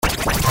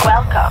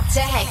Welcome to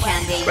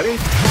Hedkandi. Ready?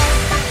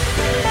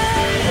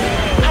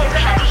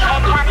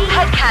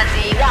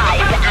 Hedkandi,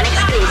 live and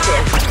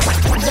exclusive.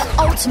 The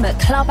ultimate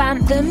club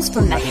anthems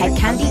from the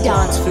Hedkandi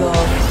dance floor.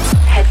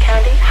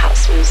 Hedkandi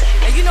house music.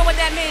 And you know what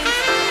that means?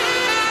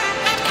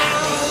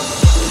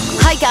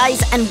 Hi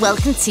guys, and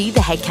welcome to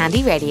the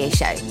Hedkandi radio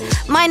show.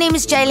 My name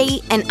is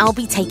Jaylee, and I'll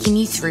be taking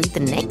you through the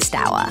next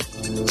hour.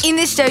 In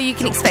this show, you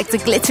can expect a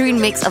glittering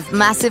mix of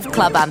massive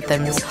club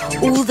anthems,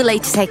 all the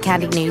latest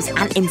Hedkandi news,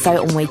 and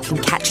info on where you can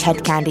catch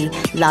Hedkandi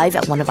live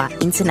at one of our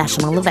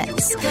international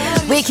events.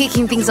 We're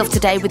kicking things off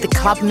today with the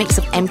club mix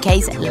of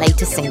MK's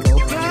latest single.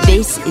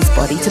 This is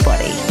Body to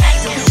Body.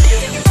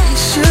 We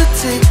should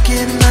take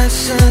it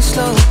nice and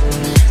slow,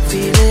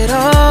 feel it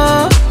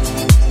all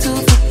to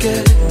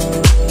forget.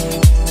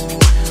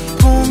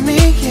 Pull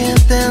me in,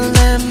 then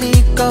let me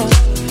go.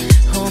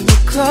 Hold me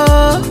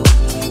close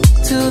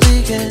to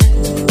the end.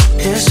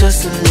 It's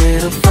just a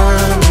little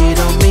fun, we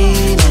don't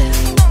mean it.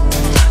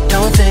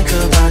 Don't think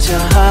about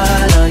your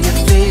heart or your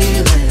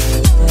feelings.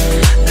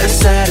 Let's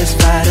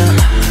satisfy the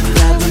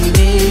that we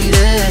need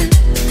it.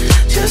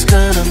 Just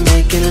gonna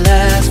make it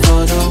last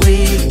for the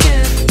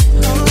weekend.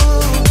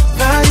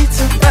 Body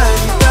to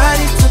body,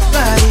 body to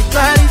body,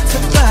 body to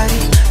body,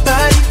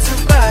 body to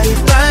body,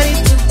 body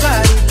to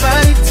body,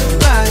 body to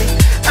body.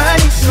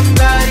 I need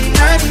somebody,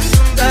 I need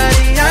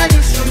somebody, I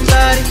need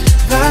somebody.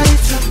 Body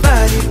to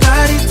body,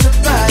 body to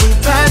body,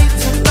 body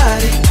to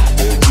body.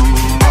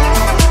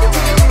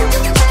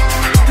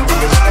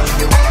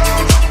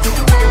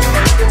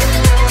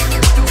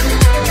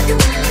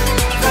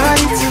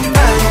 Body to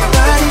body,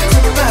 body to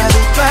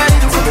body, body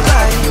to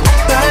body,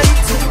 body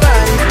to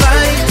body,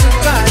 body to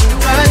body,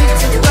 body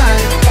to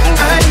body.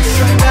 I need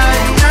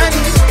somebody, I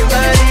need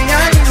somebody,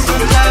 I need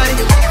somebody.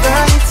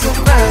 Body to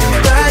body,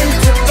 body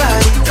to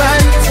body,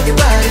 body to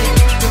body.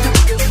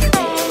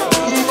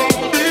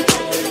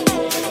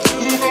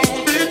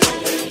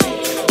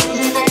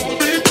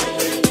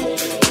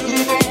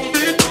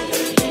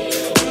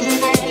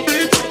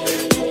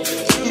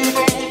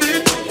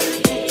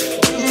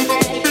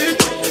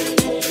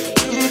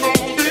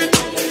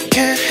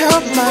 Can't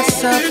help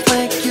myself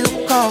when you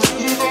call.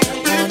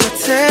 Wanna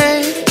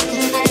take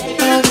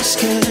all the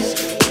skin.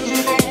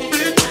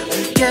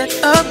 We get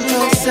up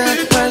close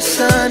and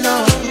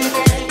personal.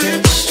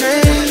 In the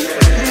street,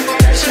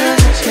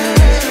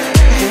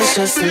 it's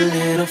just a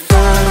little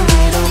fun,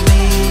 we don't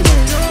mean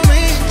it.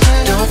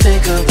 Don't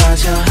think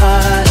about your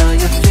heart or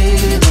your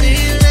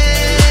feelings.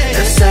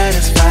 Let's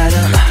satisfy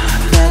the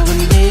that we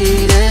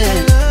need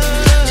it.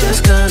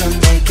 Just gonna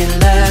make it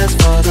last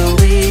for the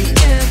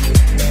weekend.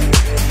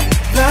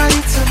 Body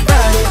to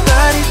body,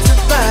 body to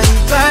body,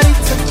 body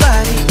to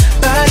body,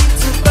 body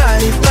to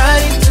body,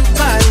 body to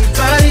body,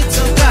 body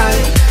to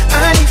body.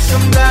 I need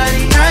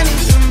somebody, I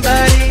need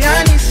somebody, I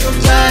need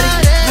somebody.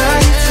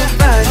 Body to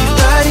body,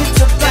 body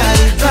to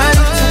body,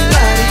 body to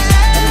body.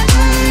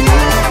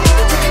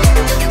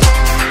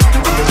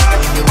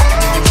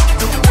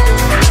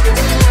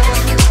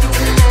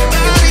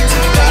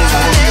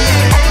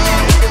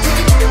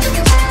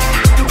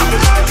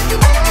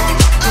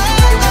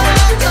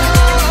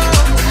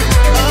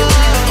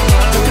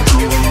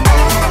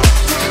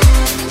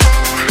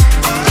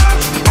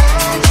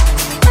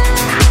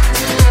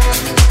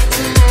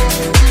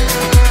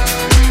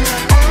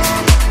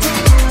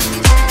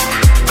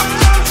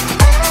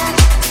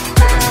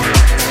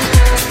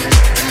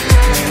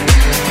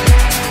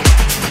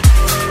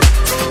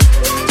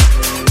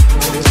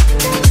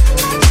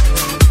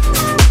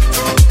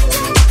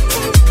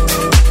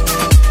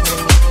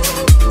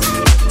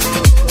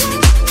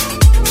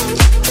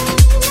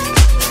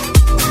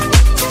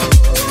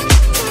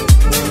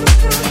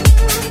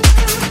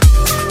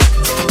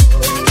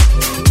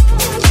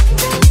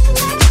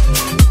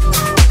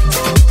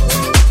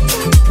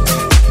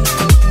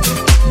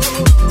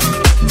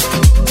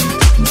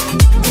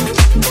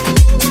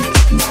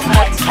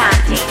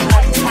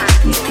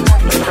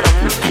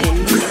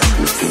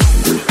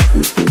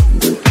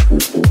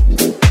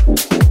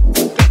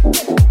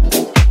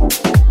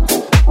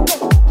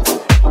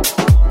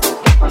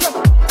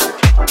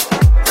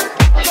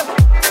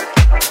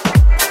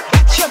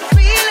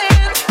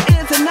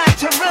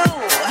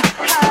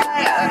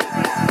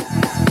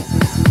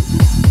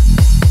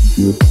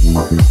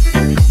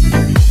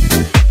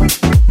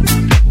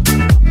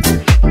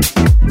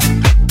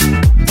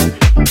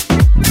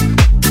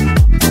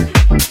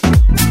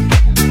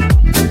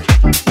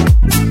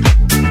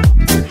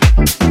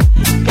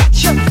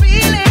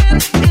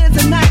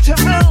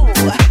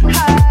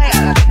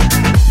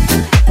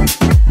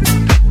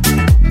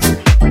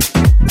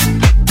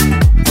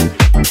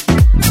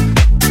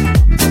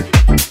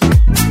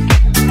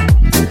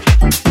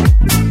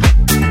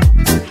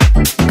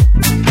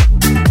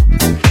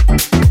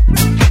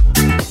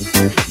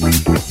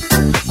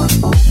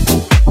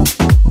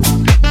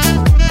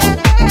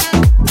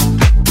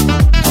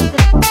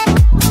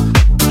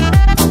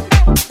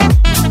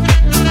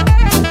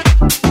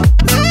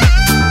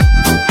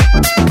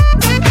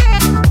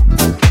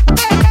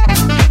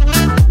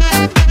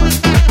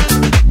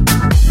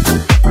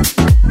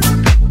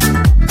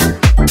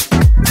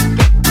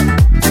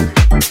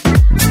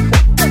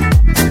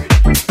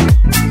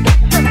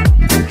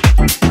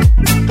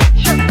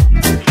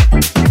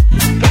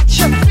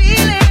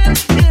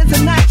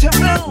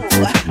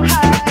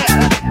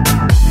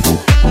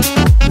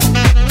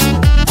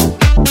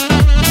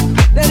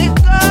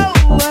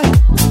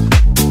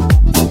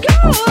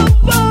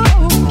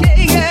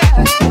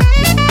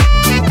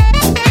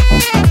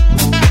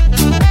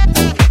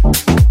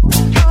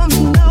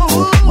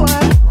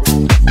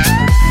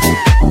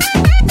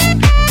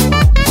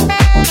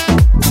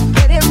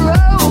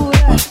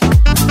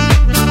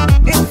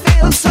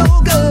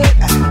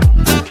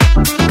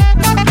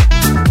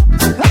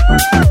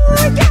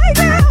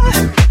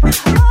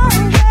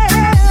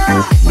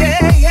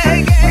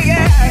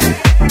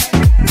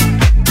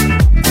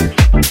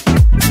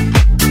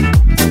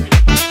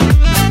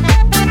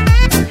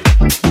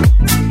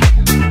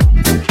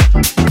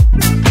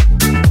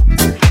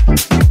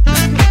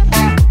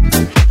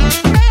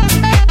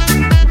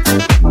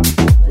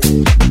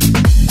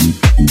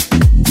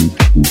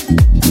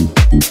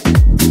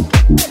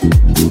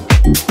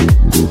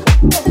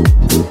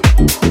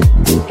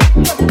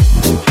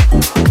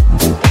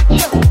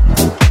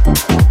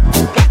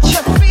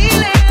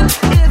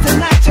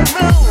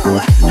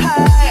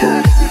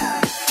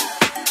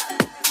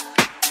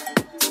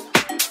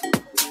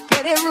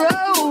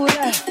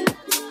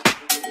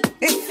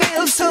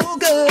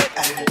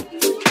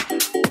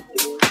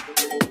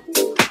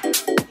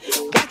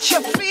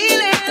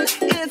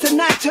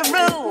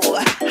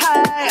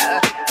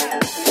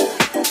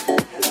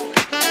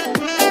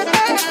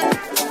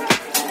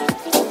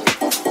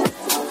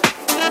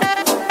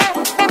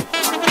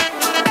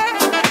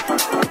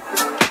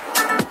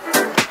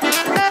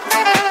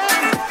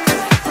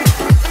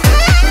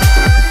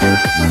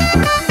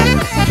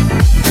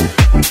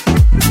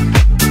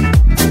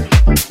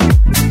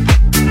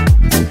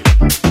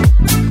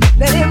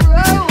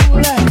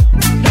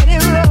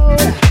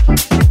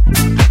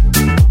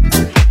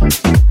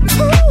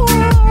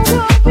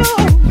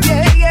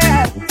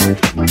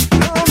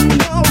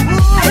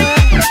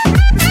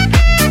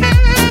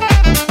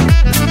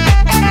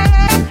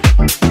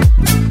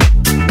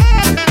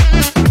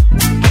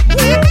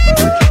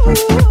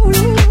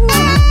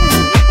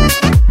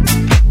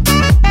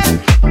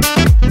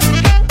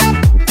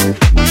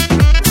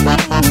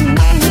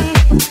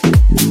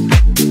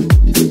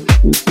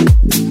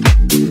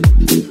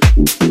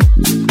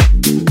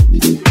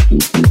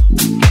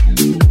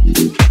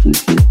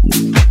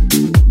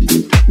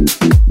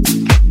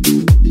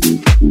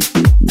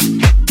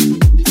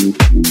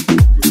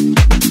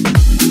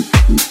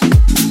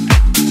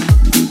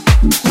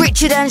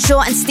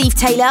 Earnshaw and Steve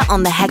Taylor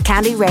on the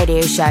Hedkandi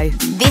Radio Show.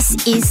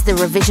 This is the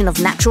revision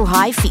of Natural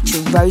High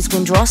featuring Rose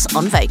Windross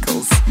on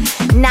vocals.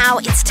 Now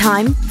it's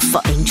time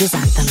for Angel's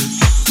Anthem.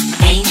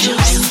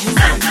 Angel's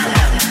Anthem.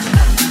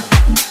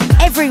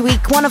 Every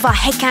week, one of our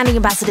Hedkandi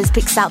ambassadors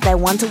picks out their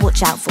one to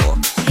watch out for.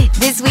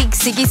 This week,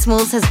 Siggy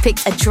Smalls has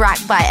picked a track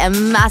by a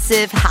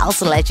massive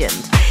house legend.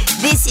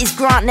 This is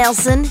Grant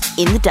Nelson,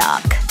 In the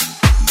Dark.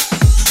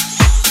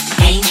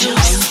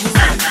 Angel's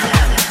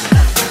Anthem.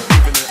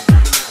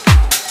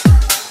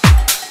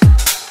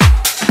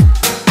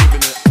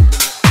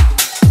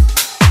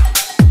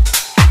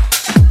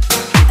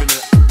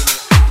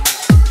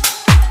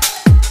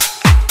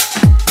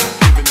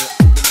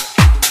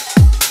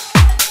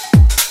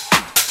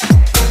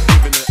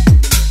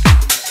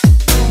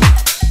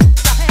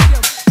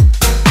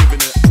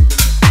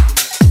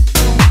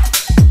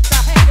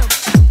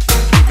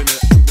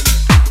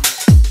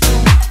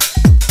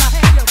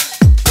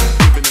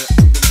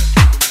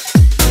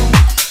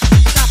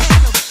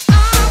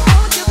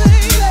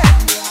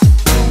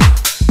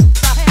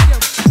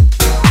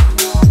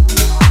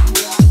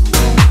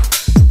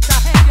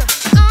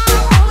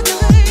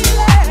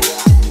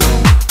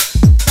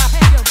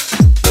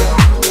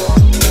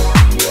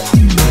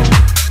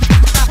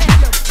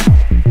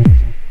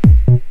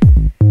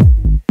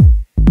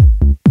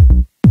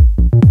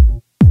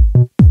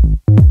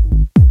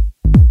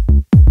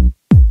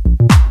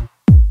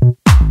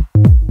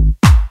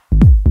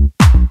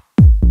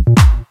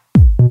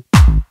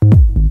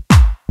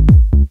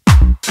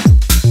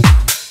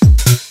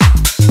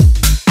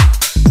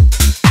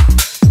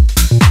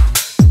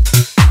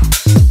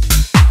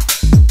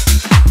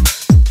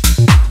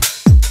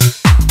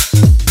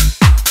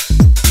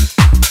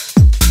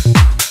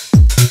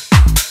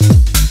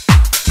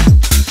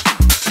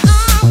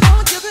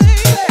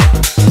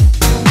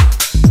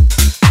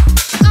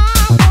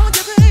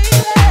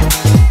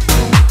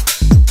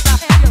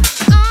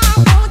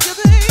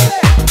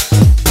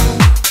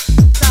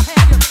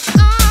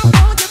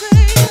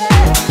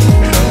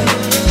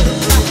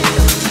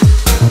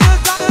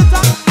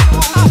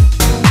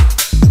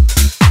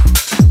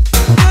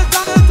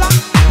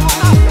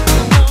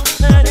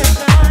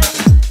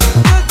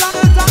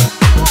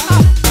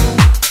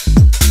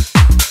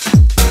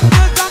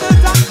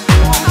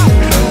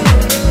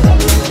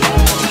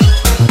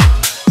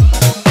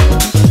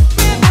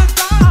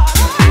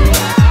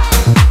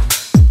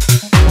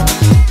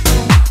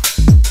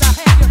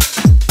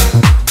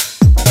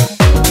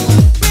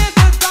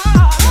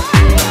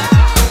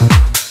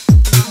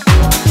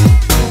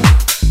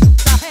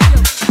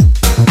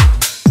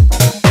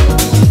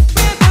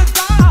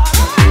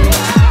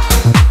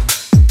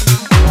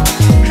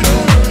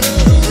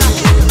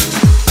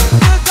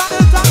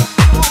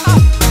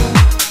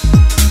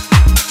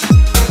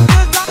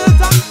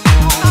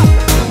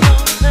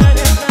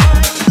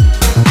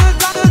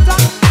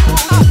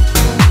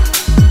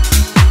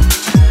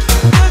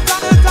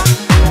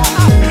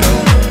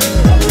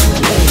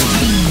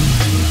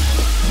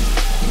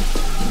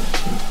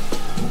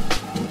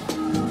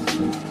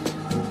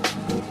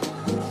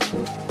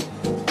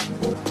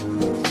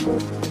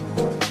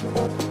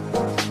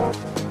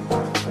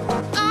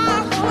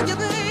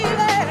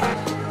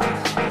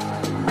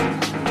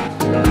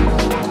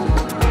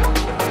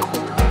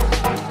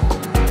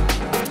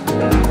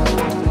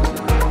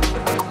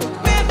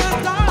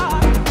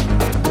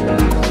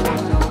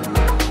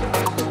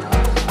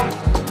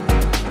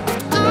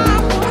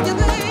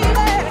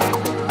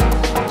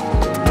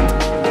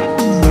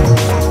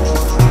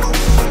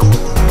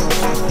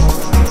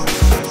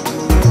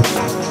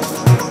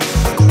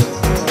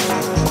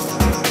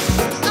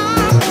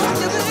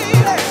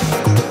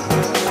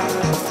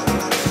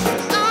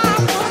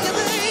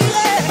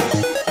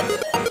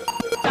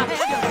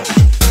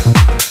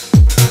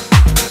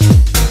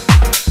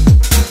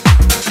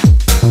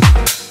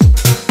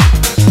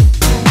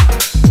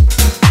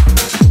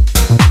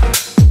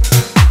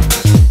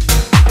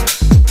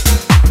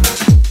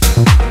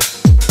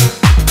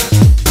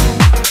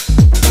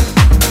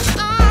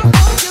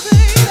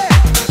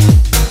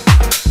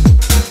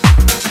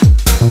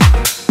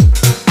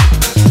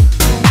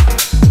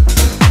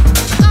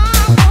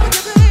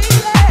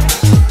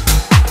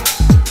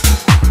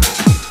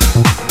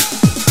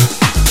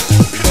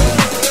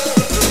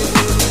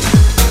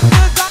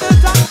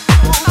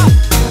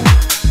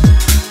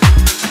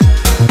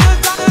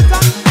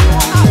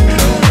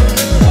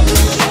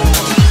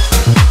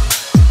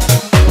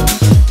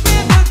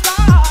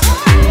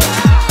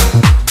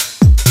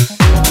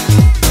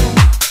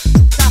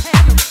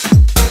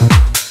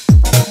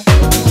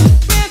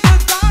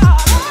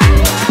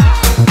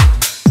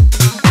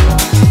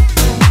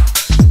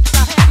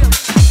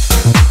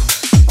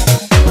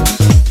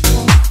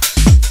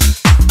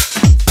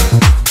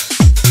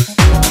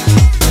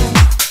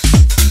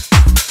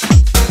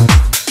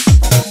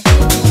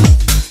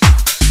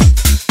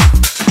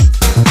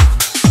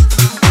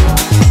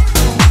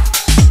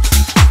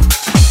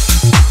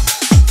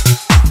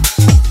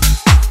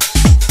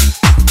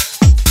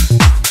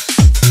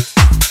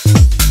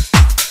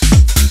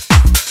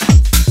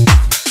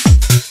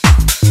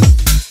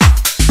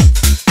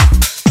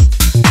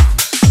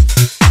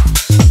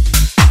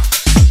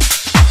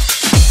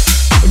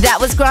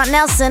 was Grant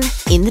Nelson,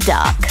 In the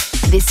Dark,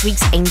 this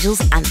week's Angels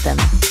Anthem.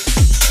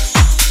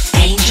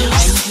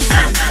 Angels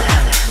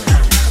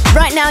Anthem.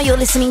 Right now you're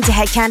listening to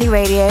Hedkandi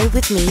Radio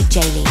with me,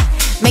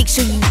 Jaylee. Make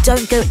sure you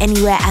don't go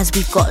anywhere as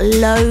we've got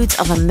loads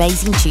of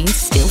amazing tunes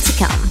still to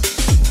come.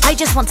 I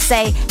just want to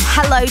say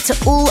hello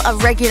to all our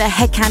regular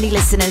Hedkandi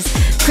listeners,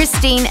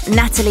 Christine,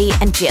 Natalie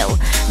and Jill.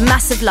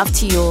 Massive love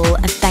to you all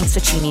and thanks for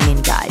tuning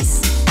in,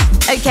 guys.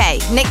 Okay,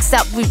 next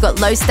up we've got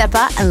Low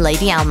Stepper and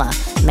Lady Alma.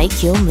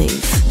 Make your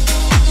move.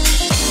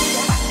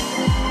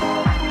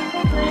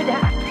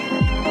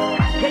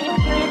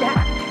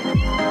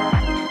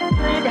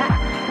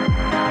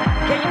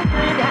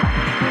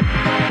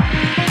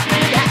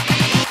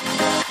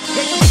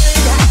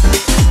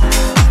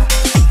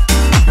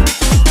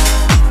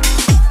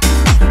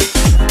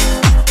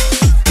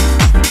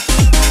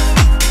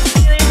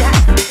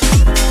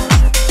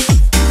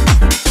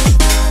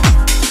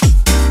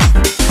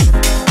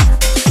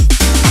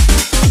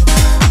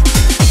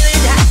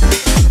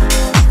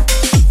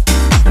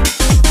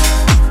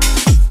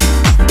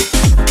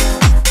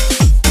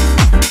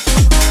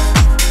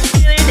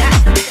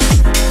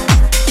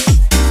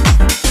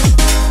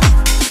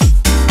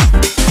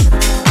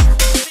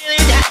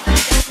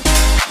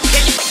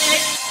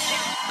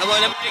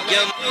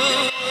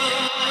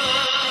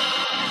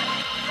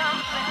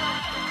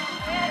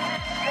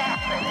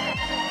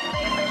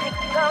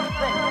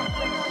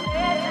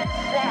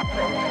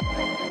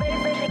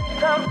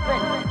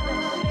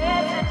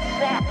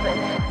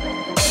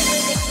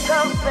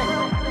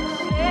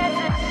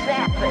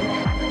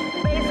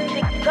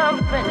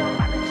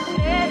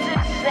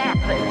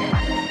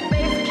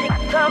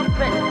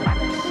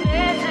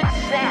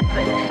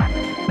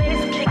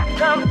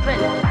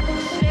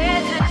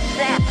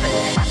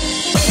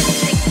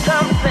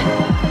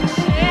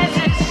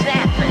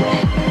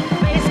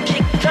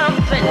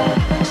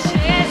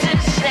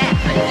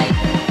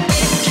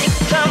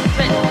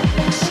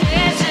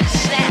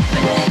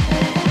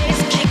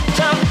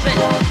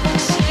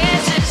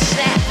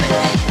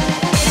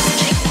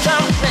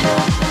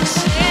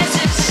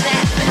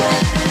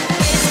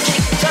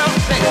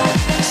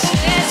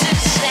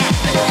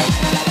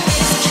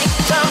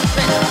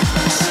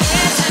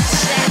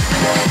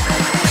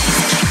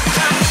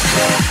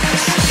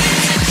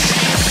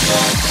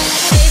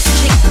 Bass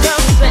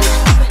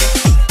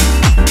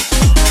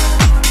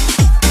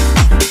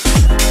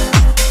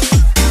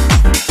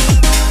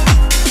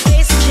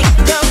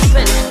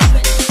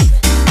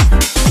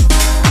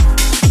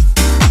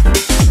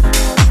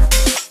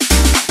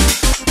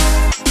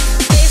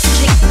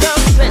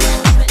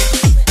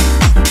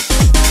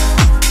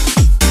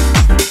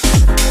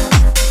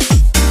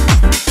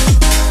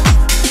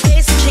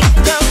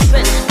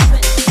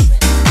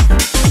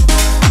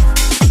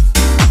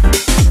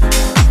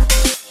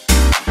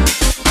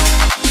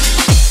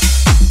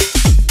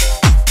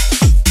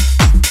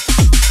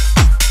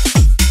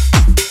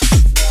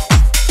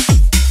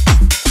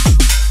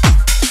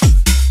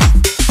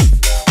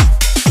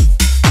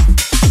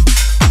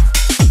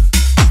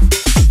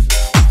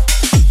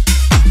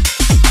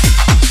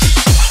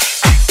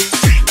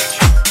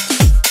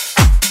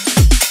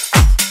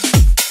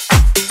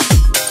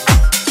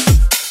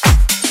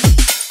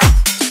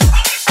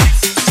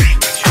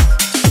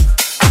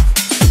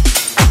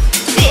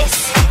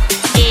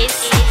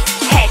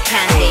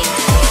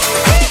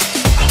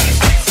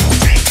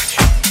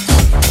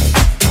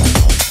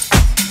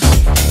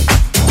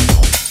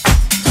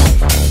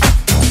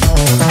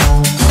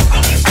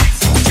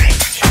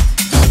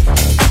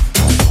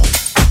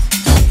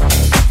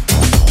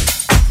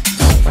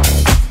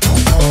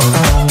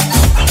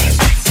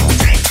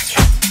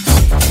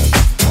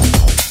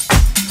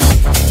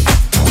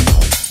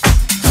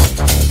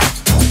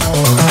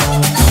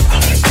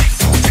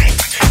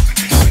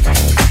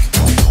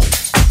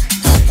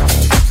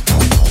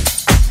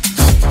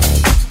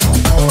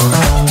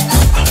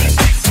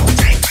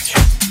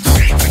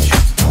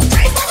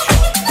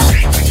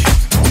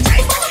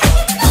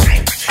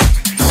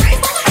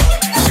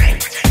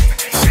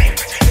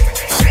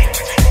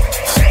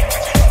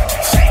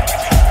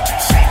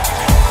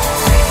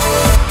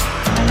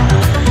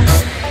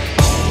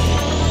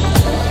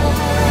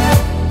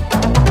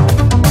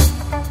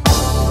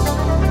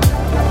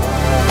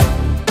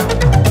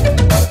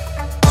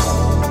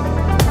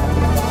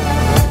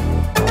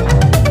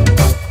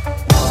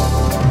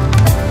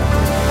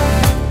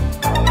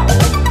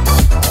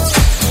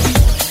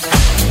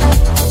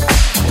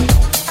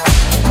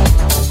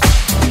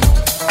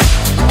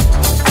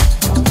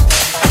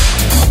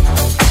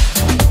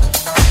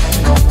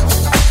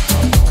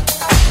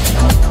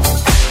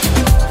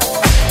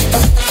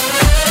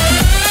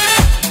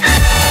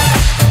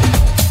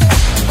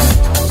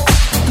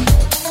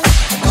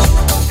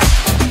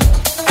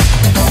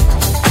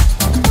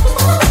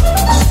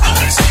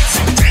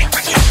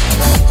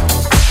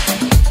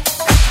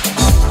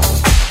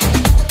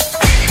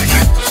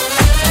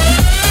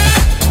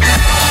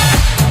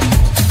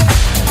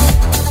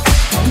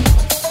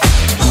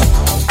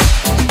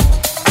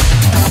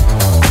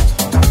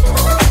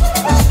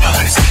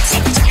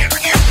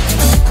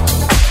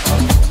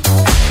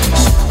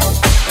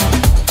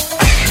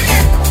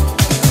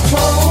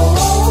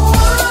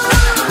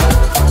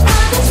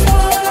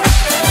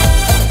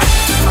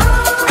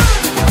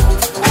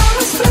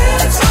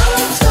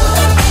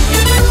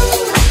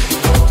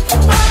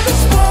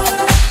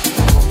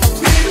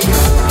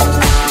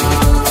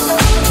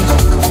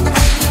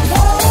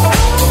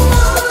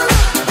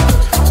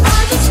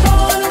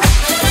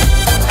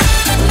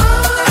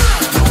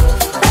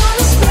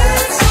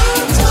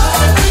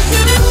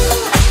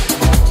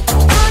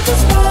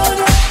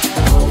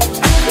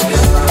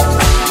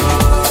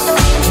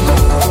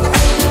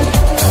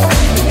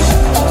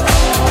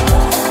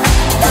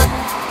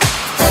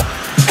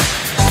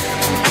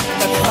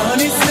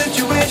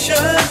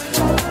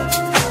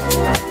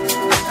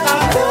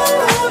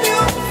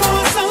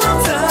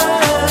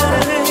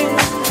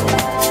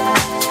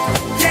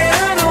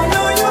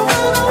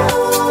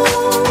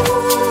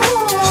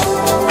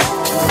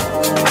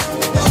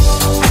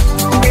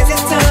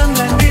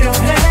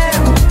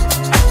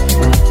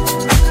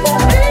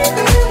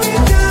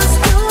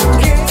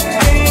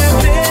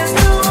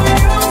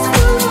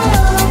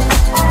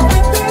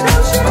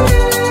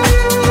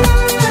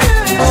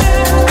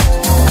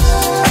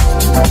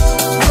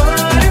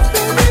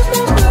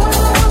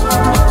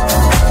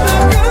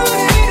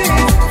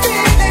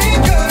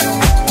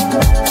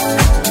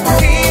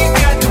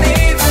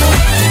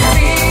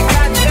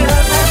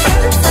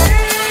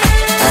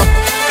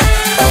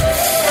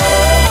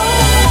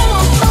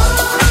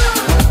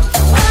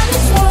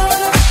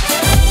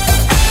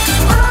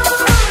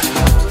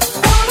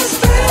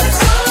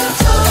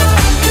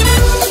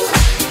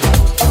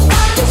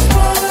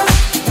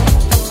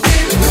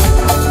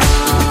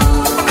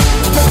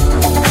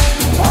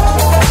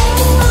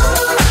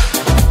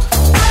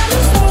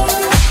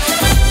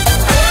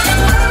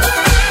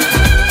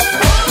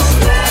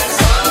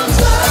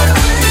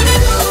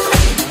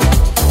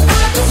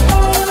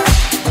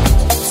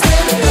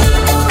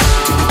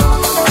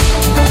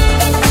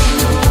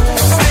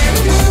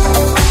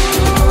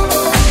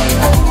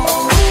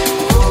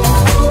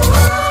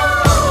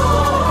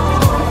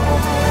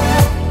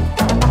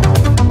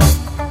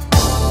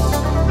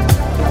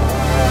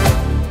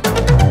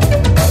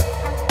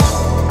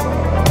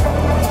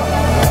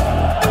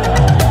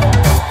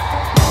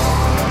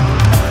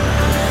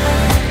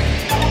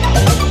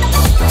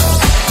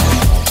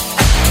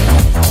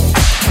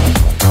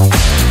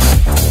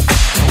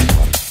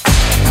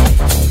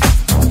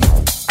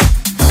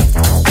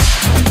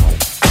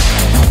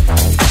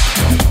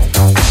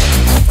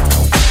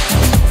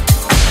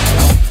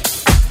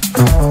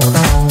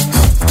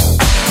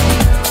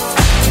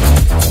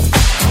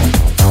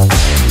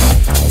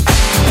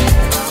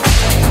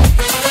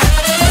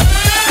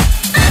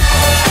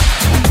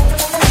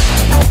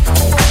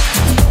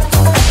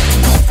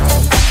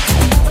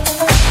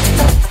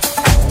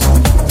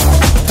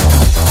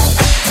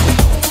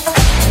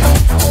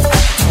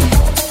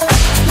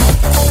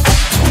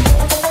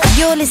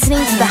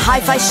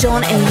Hi-Fi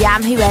Sean and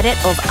Yam Who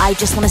Edit of I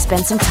Just Want to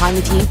Spend Some Time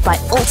With You by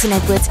Alton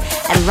Edwards.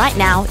 And right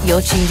now,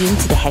 you're tuned in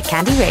to the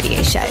Hedkandi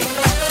Radio Show.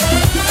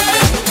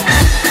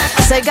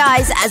 So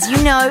guys, as you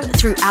know,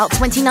 throughout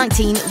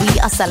 2019, we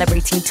are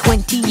celebrating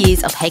 20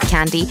 years of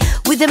Hedkandi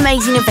with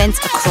amazing events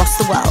across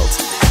the world.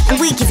 And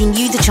we're giving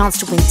you the chance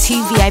to win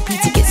 2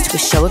 VIP tickets to a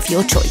show of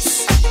your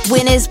choice.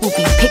 Winners will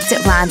be picked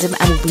at random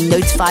and will be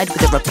notified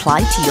with a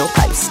reply to your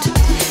post.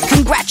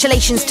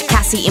 Congratulations to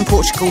Cassie in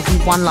Portugal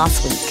who won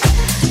last week.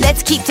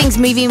 Let's keep things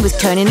moving with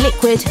Conan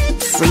Liquid,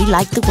 Free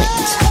Like the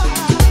Wind. I'm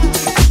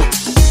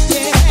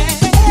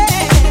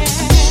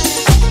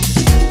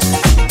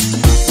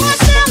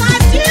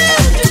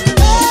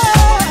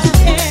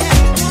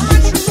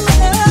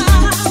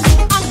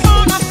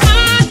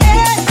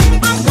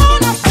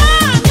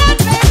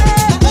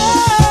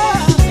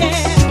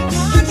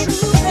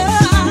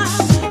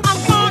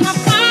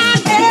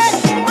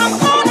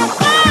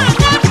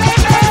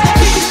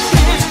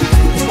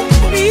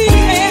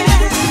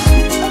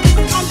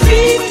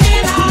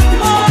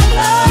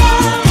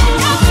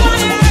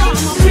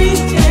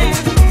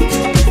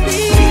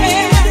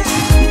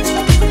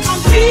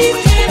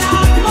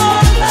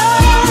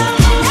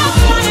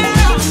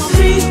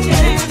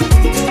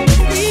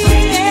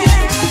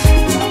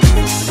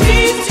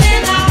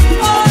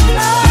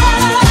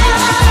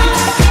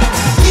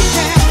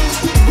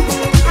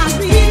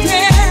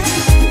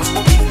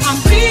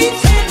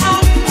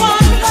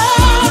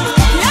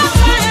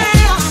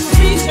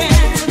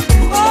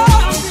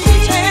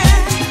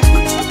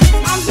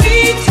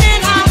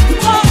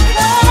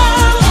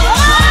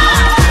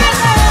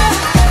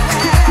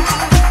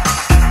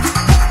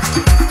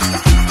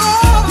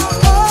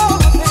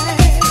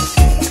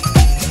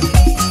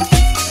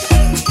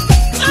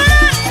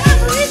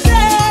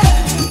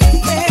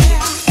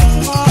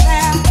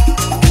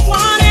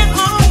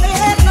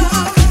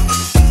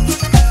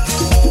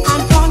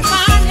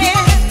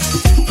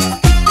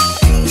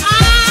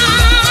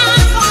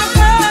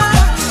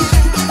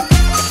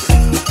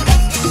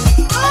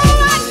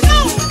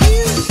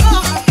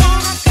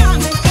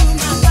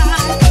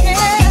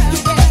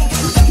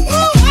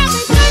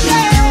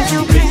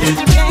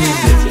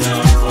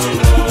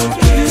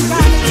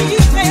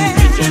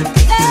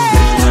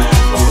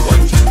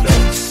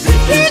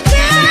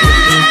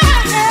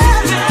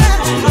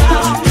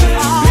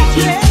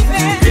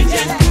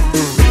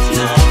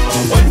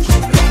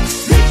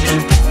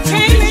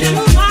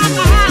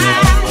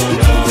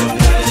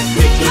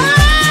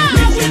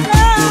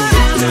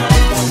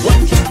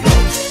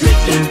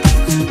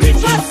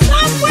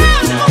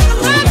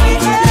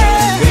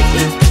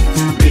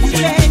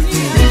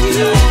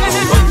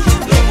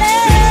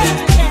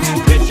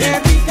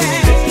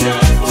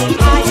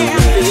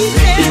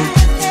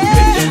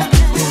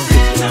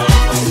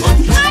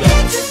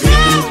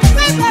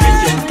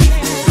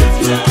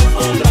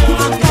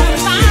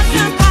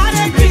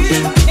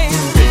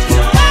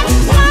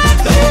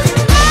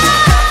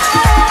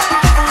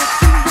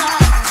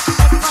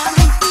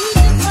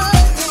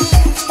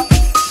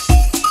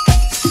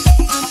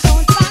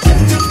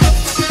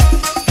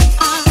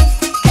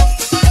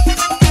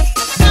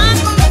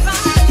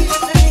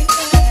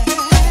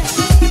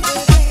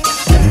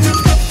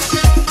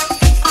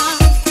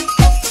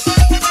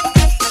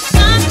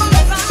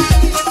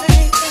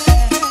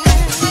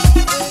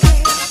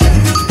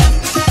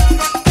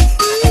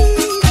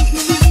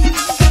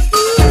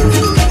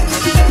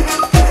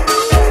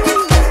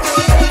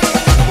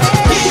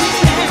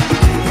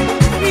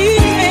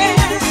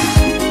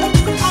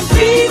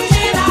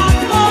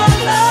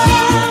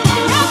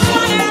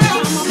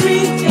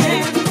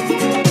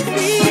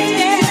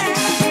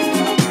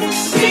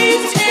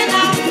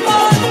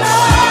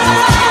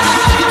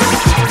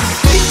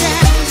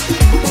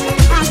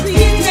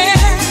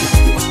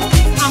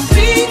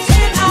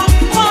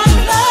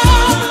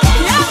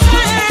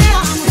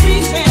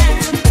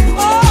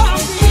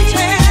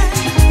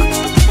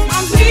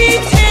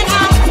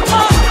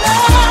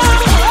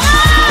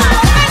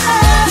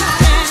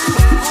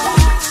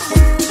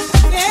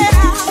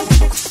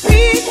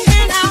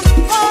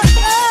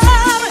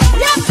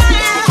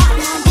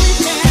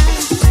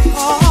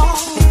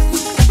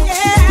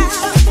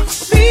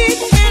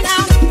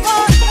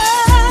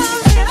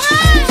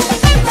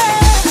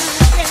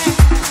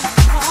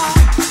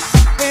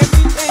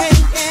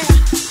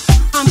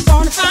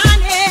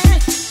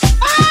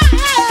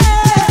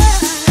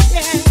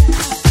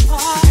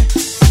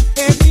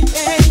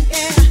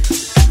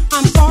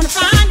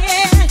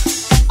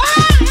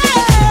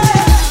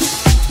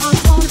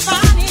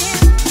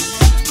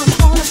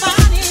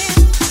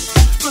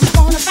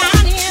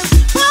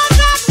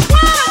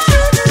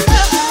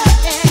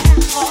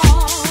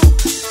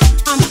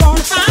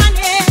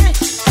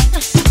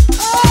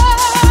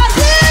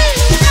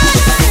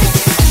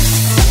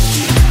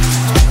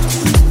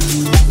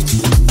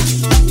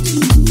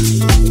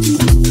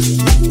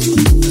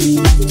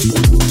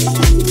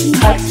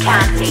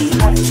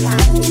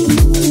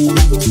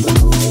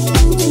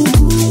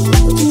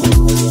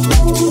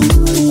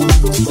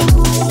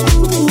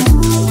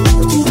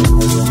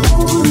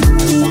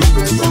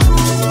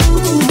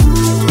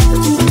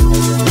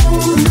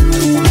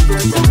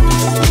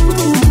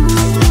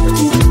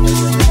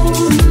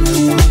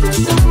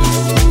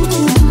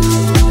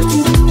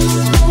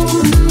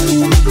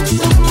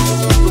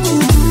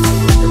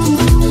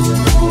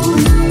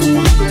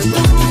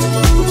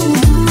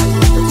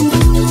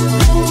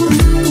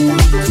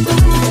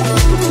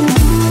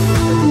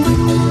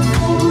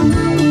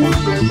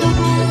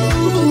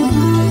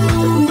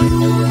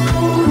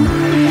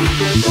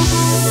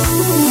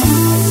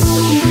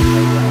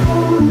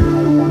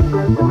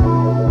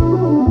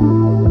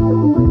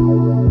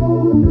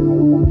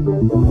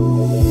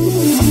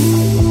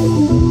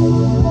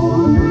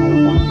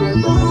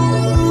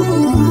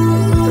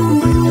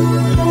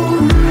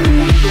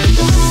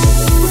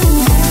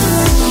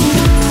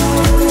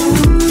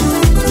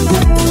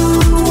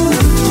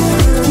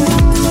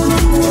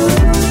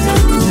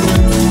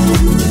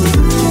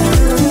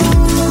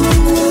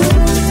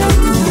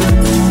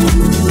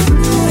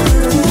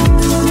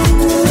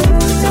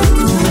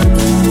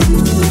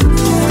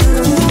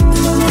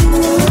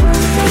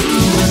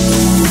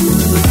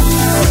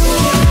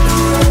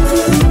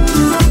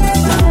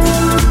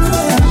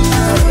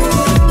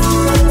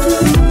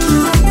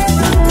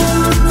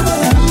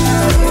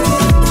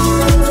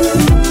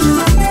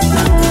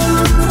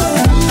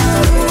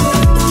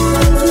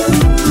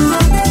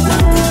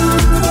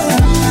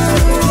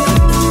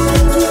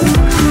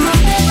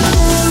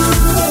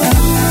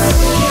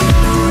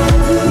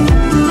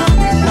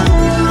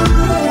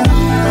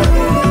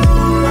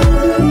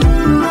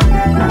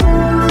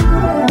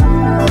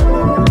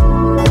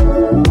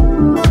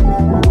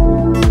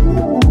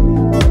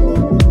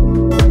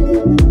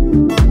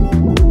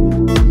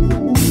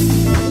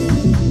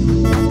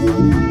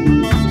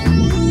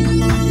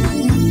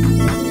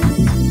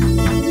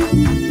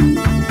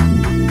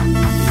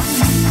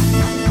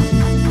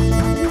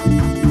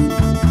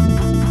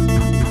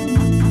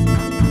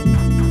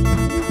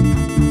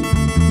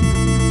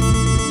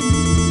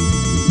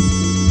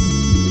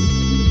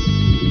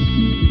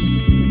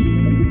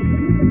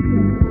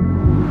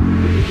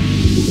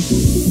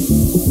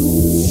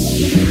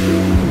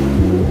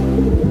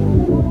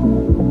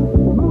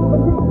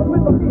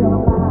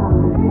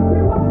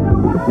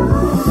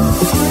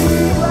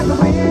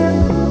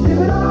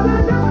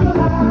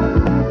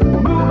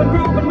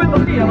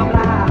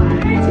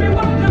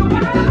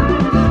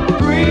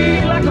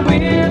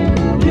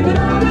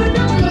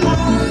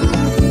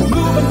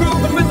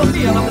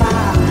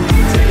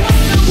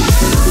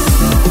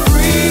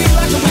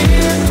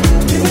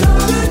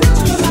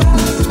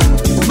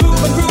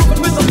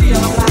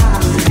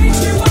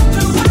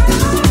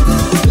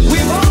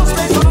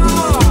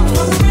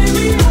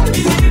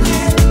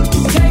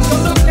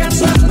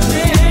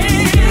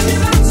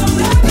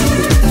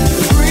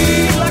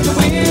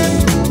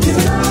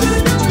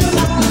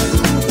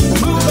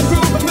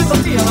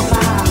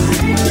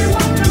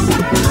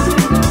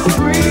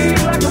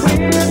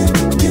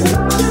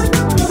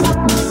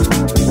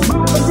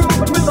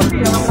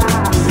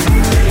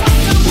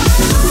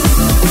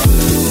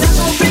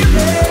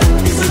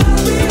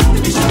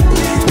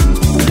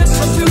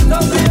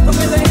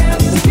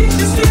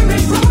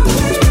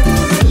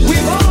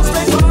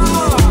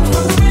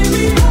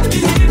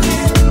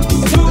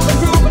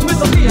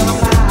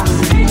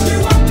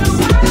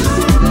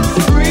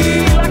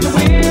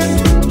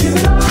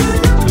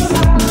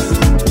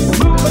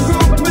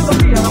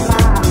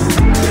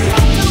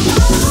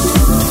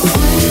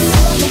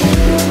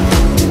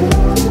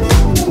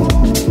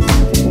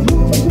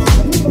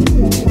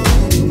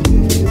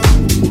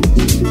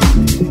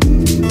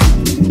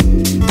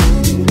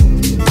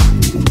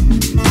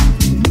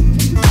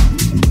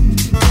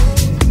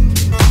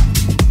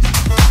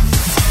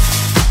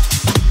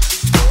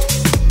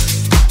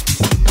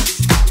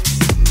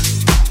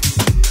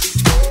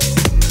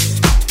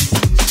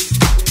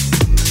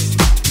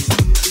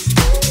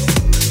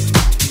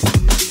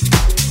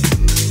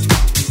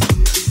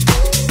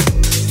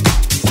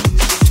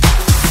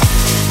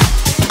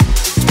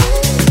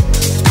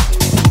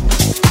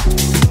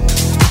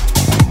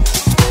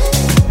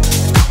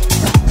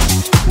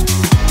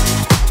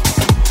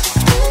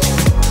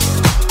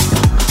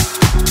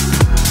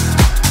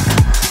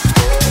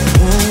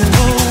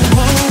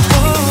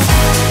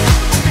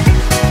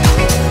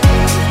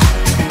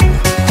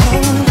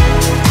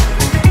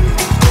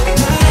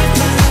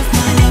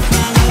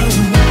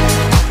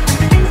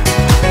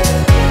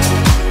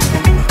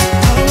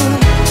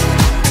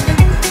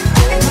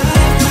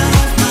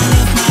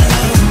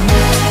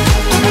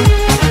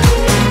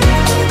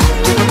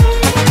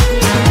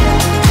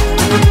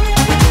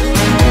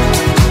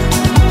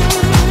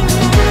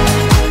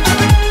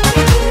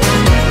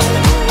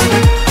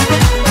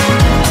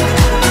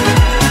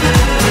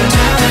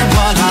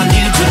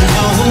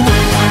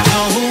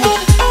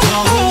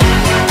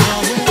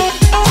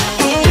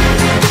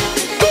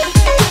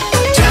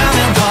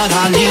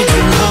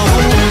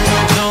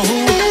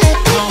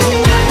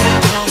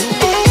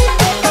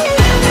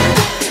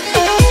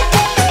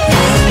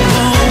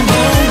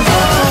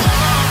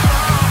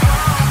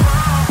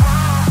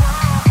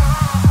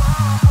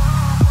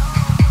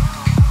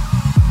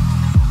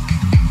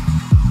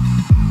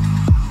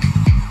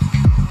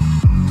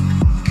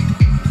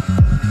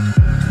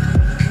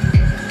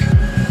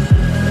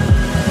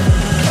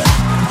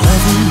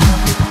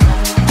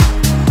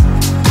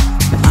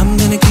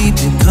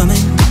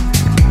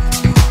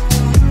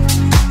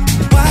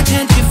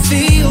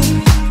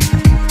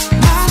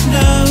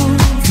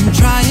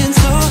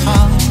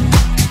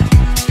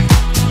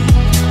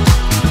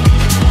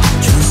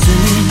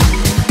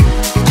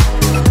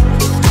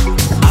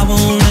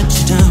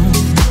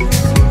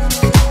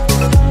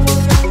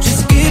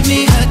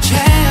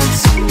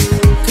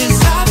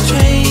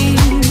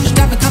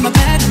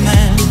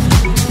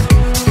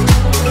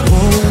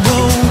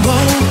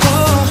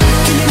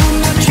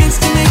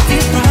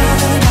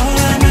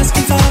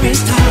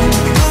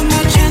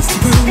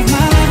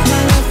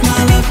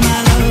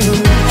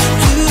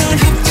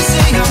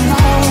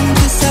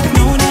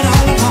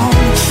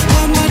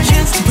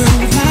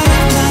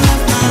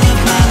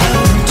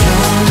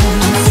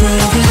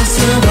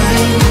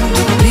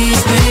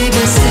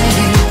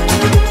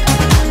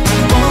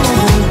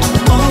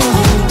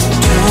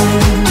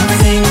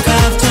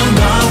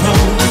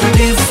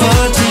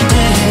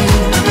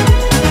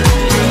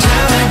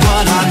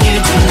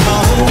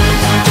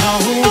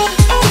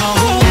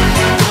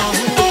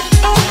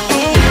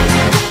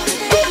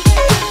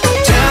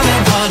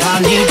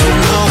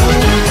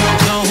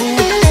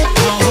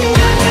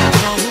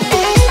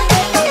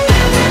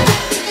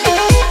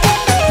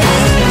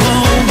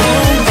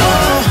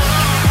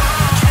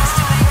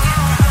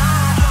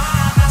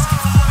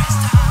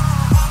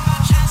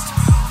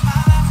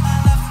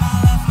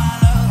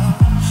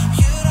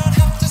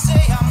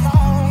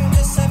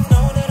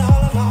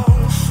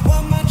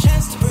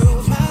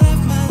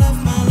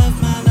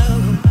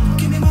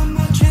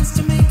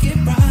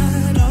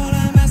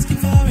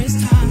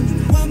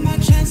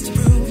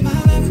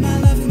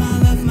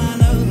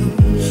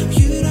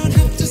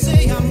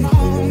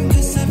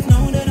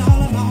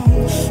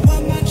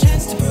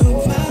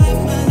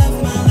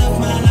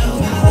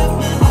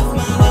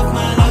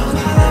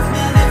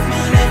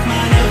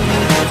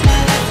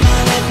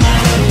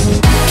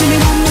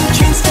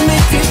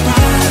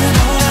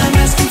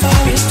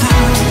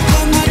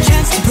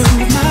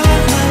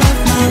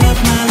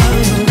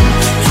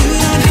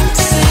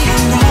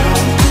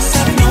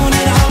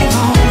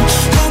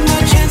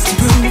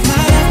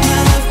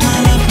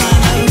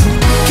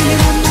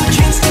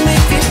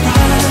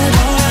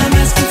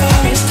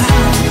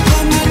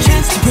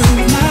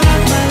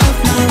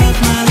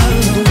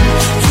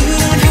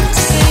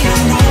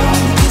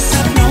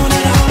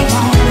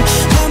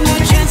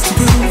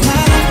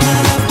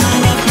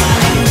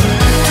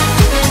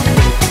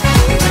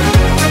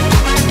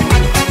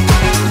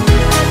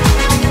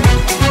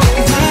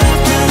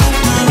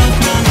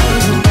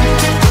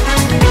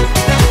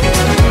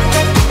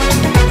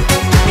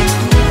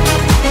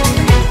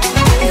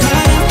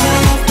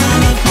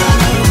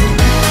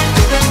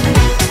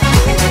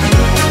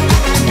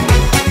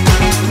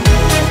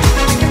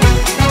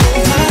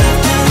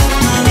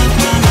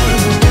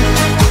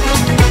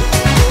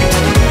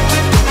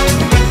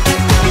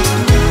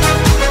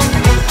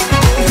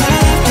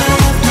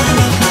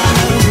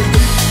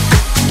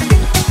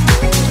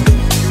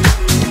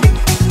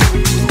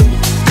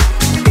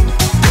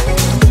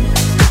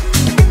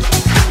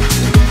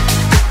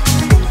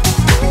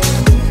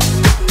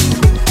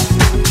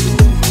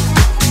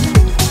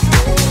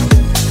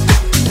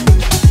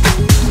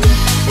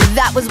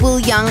That was Will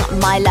Young,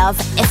 My Love,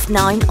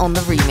 F9 on the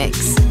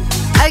remix.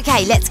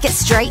 Okay, let's get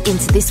straight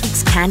into this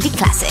week's Candy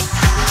Classic.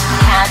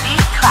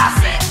 Candy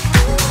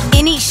Classic.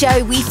 In each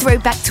show, we throw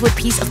back to a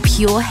piece of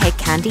pure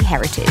Hedkandi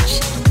heritage.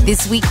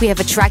 This week, we have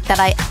a track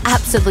that I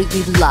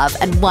absolutely love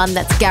and one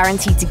that's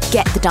guaranteed to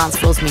get the dance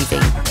floors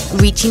moving.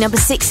 Reaching number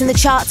 6 in the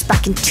charts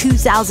back in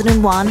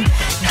 2001.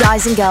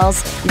 Guys and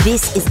girls,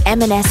 this is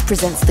M&S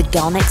presents The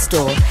Girl Next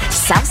Door,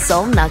 South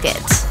Soul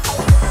Nugget.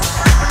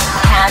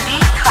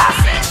 Candy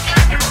Classic.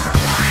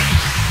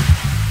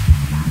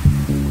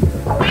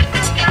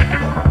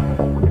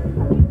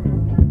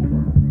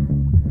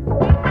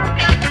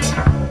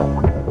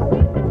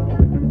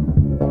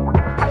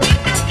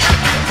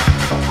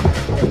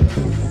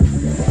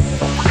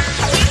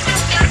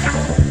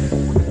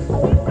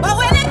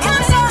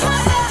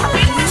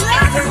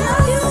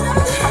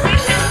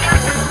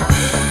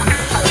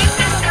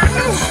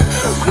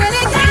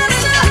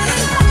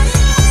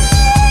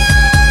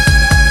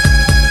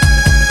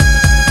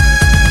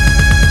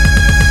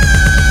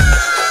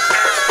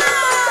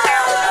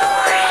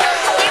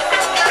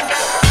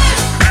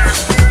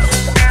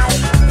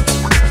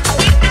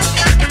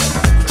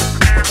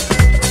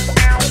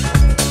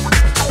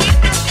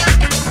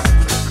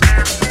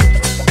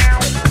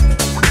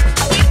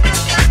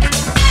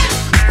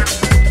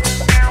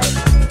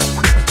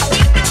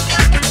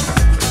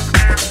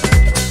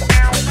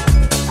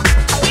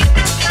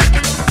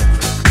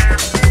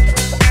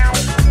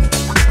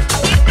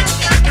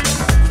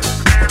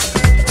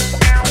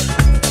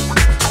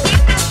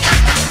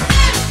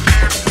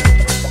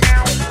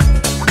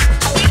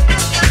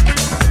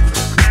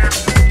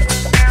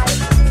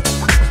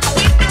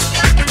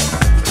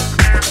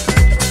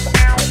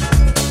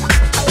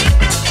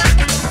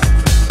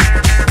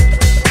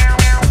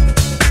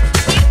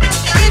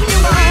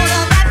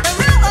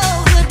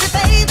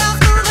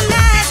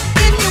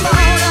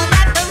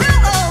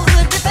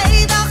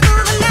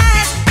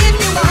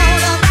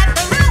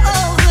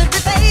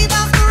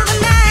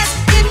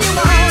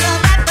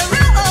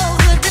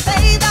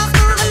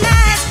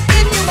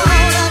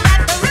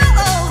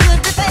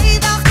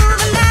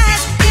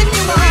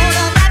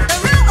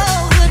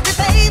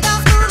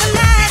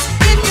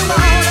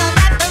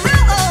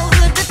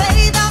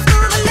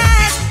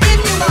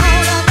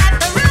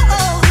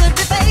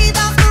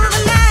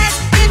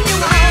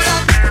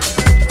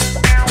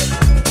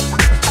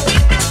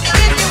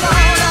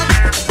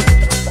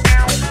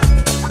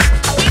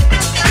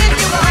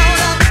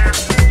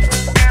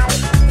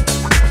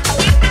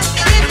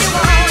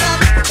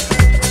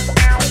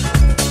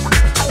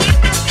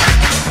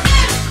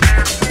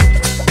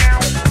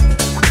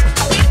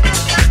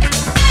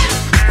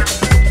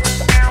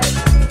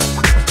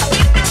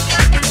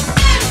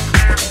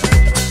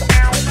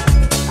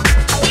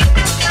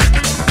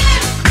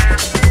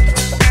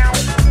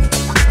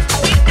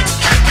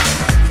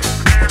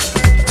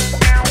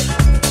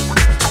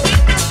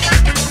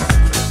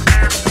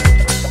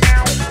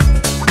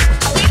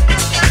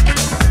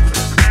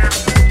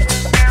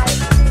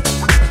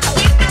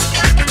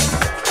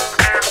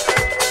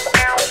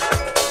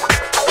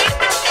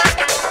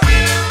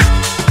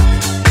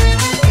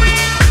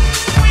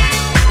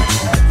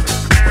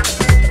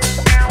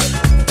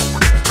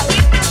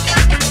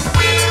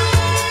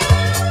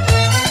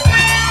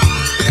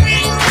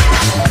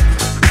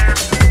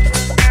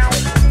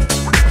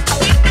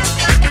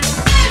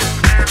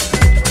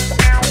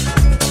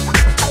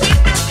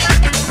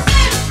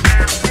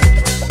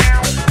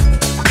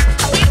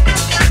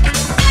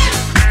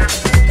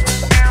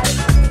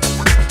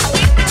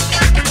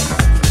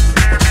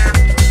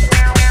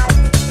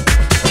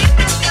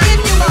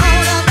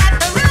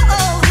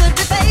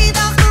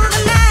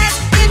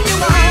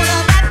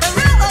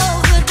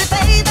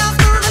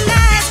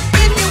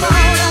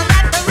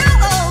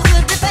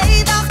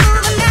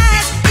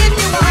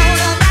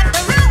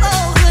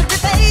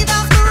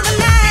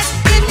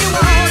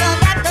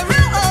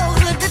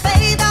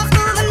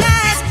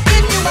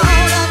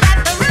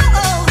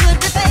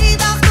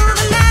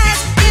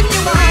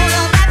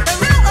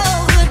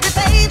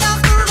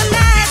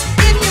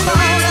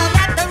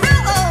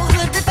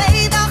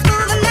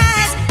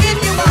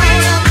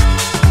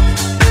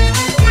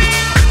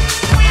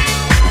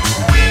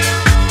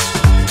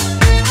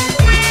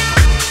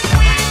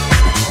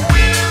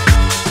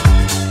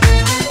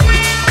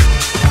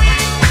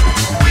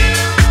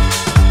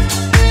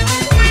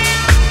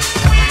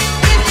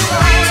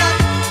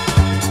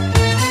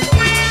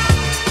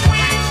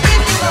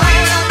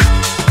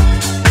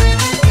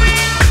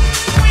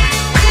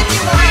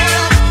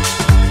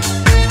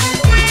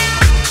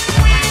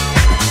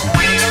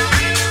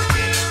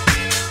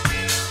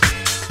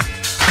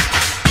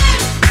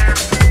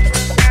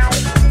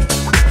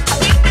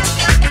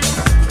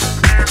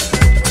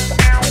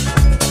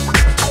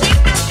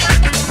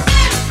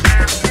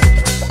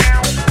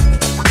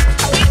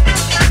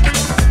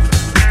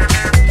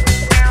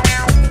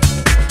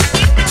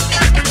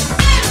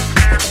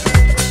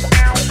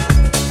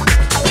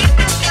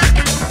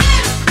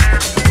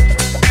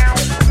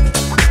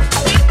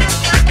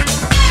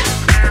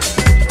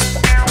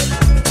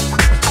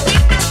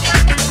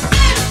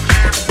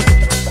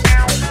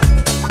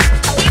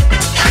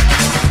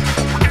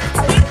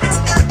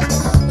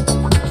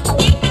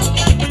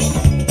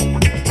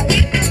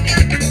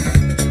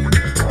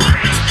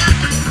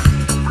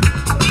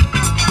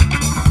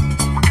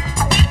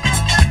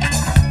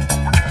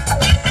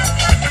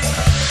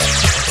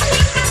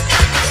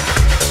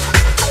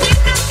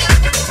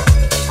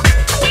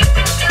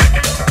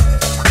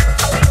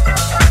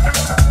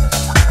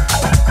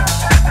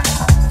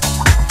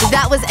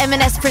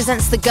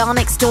 presents the Girl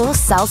Next Door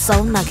Soul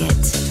Soul Nugget.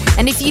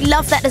 And if you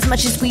love that as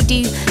much as we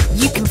do,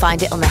 you can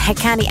find it on the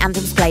Hedkandi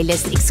Anthems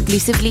playlist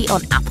exclusively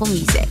on Apple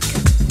Music.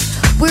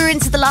 We're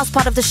into the last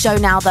part of the show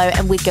now, though,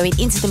 and we're going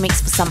into the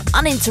mix for some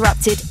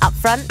uninterrupted,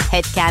 upfront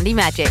Hedkandi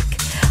magic.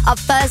 Up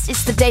first,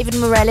 it's the David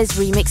Morales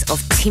remix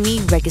of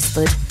Timmy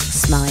Regisford,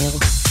 Smile.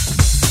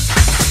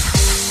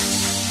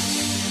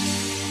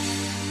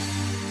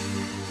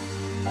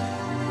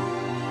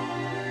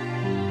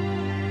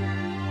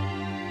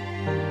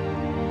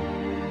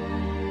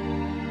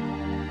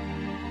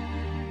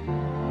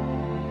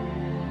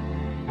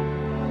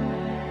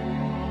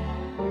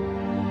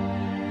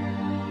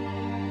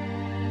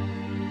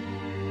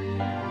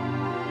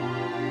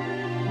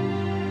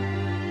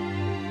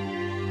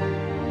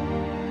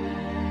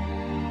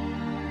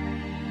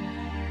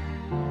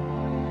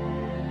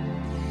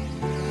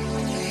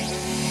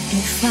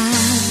 If I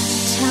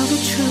tell the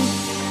truth,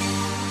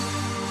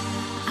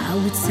 I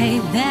would say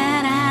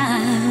that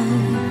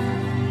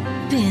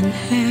I've been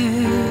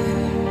hurt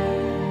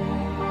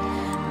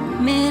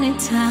many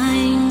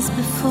times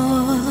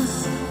before.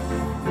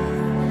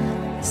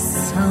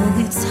 So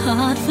it's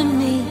hard for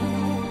me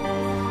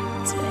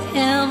to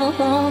ever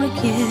want to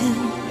give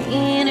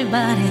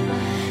anybody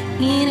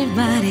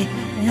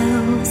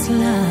else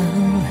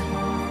love.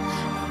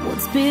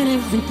 What's been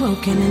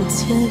broken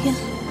into you,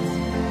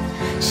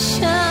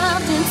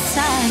 shoved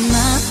inside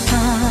my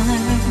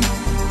heart.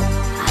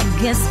 I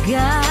guess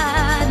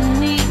God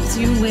needs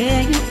you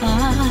where you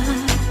are,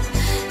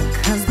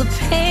 'cause the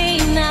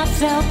pain I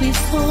felt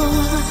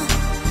before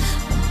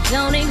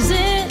don't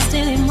exist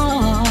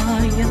anymore.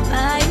 You're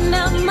lighting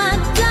up my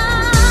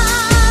dark.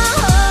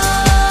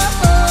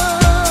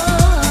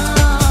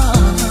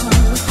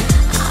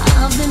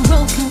 I've been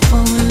broken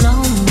for a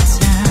long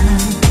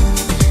time.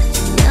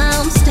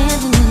 Now I'm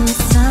standing in the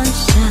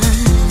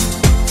sunshine.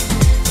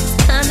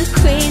 Kinda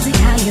crazy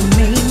how you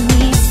made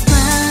me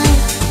smile,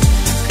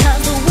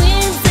 'cause the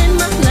winds in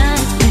my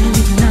life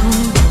didn't know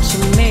that you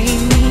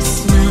made me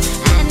smile.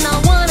 And I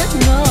wanna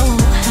know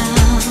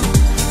how,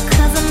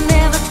 'cause I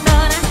never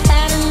thought I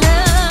had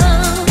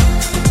enough.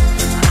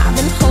 I've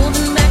been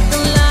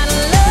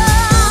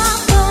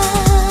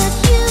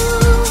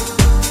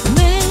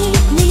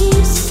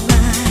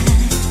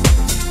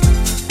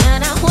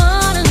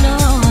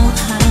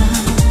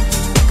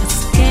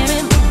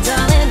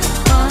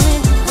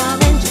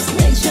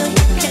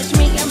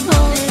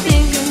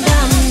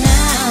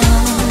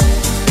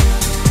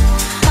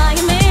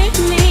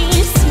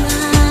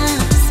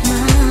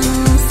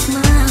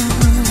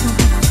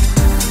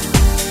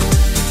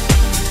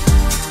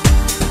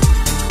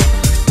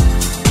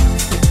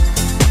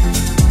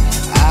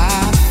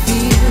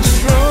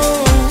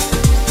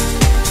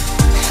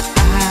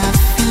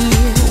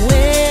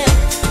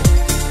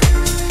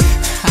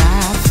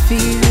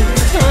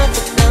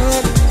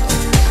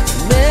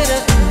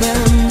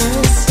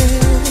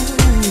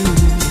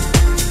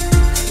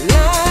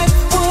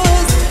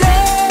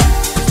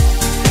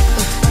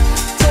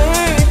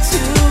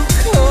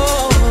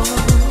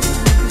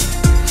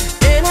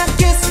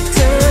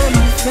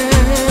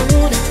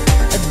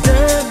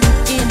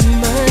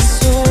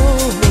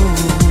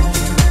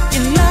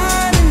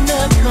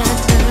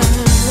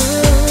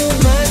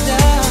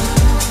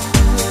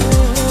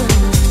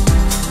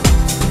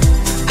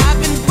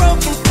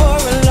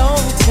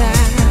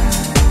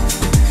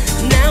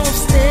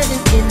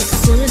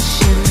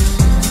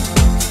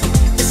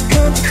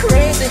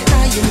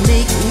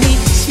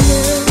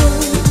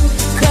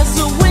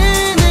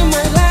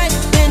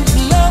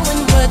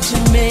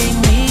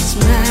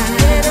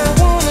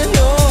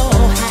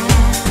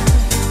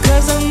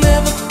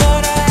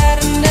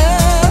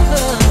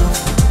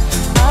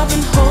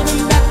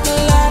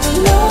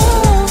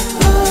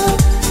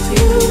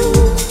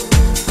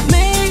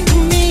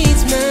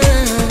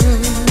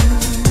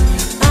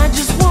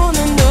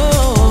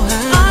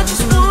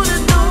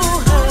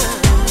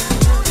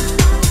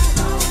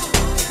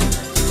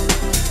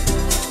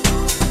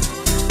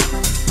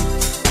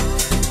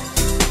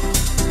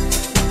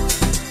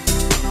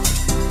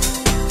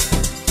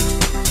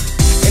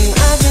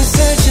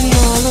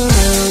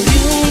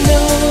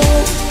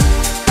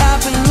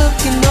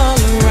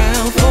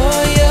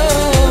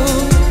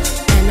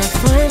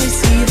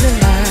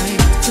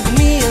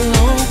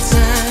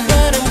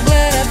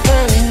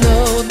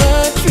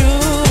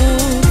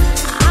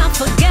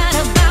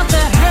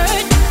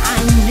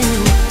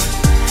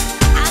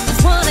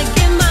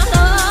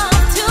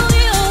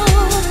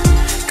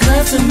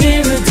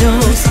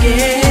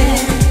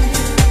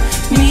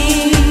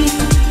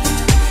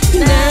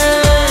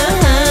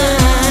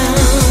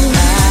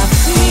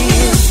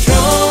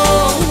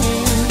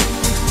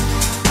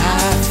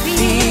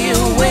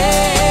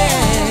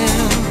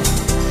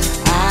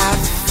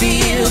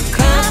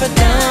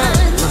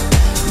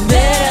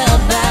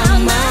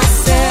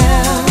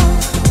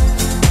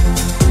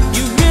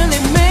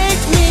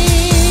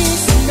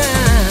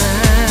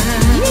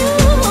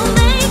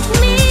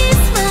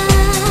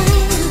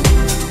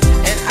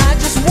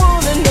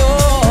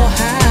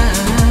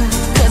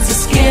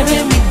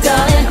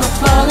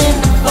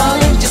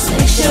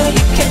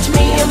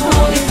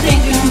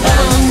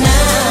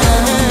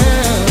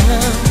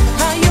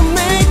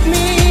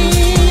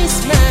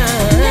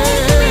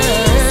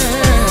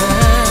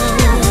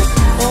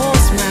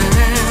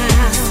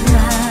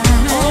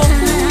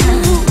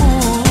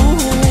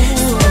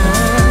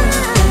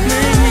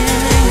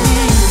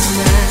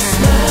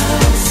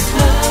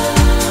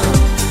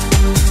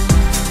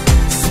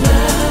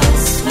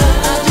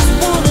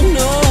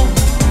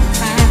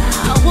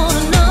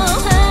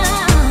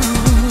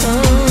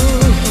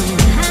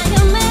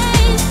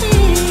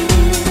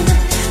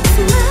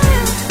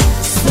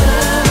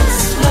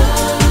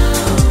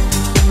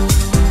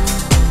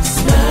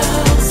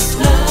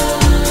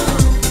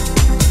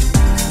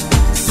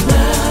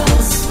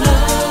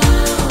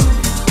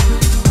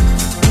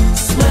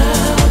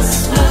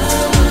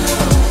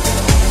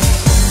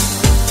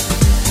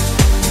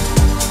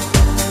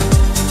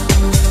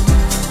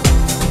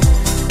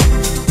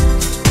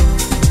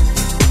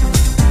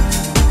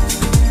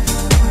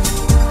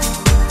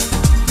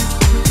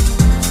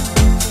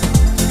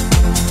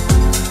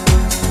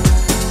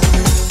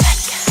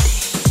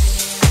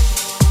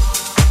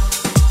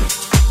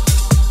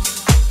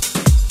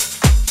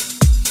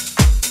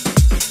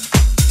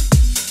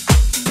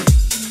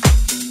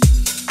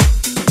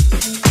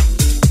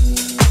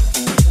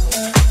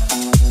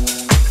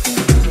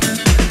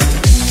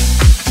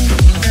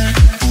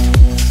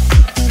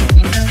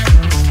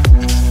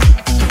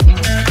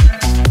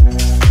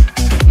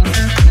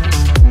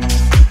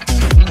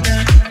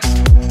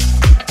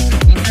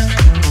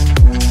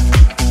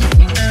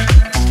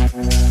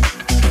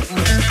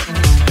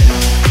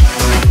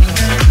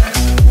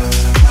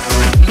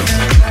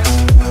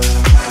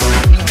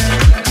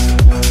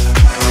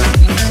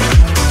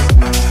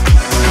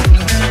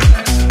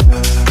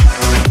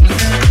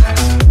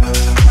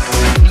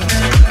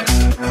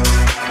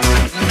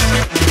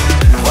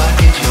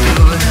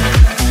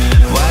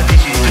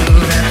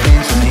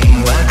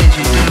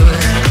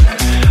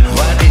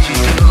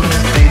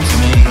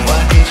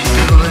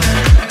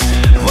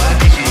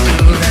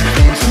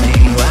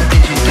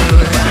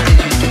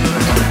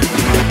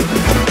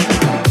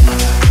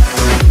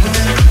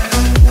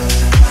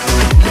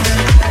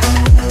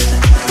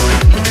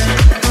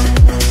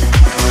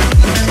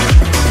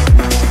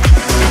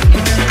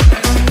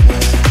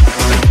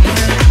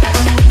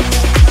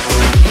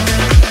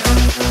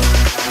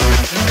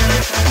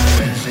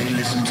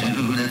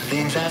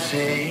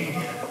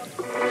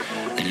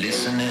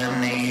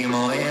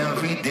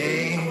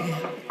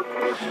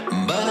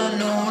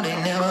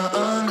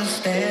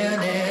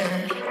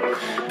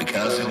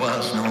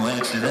was no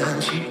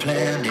accident, she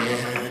planned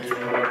it.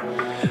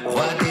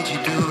 Why did you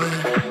do it?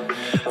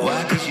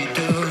 Why did you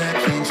do that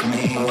thing to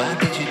me? Why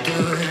did you do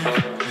it?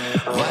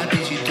 Why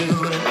did you do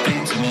that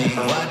thing to me?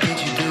 Why did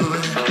you do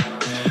it?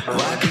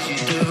 Why did you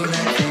do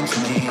that thing to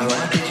me?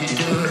 Why did you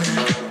do it?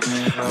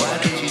 Why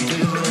did you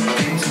do that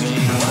thing to me?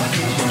 Why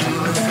did you do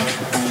it?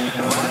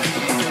 Why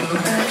did you do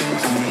that thing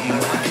to me?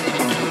 Why did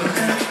you do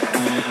it?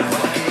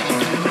 Why did you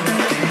do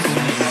that thing to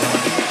me? Why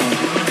did you do that? Why did you do that thing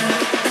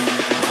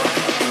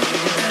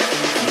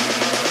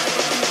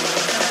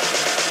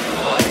to me?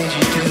 Why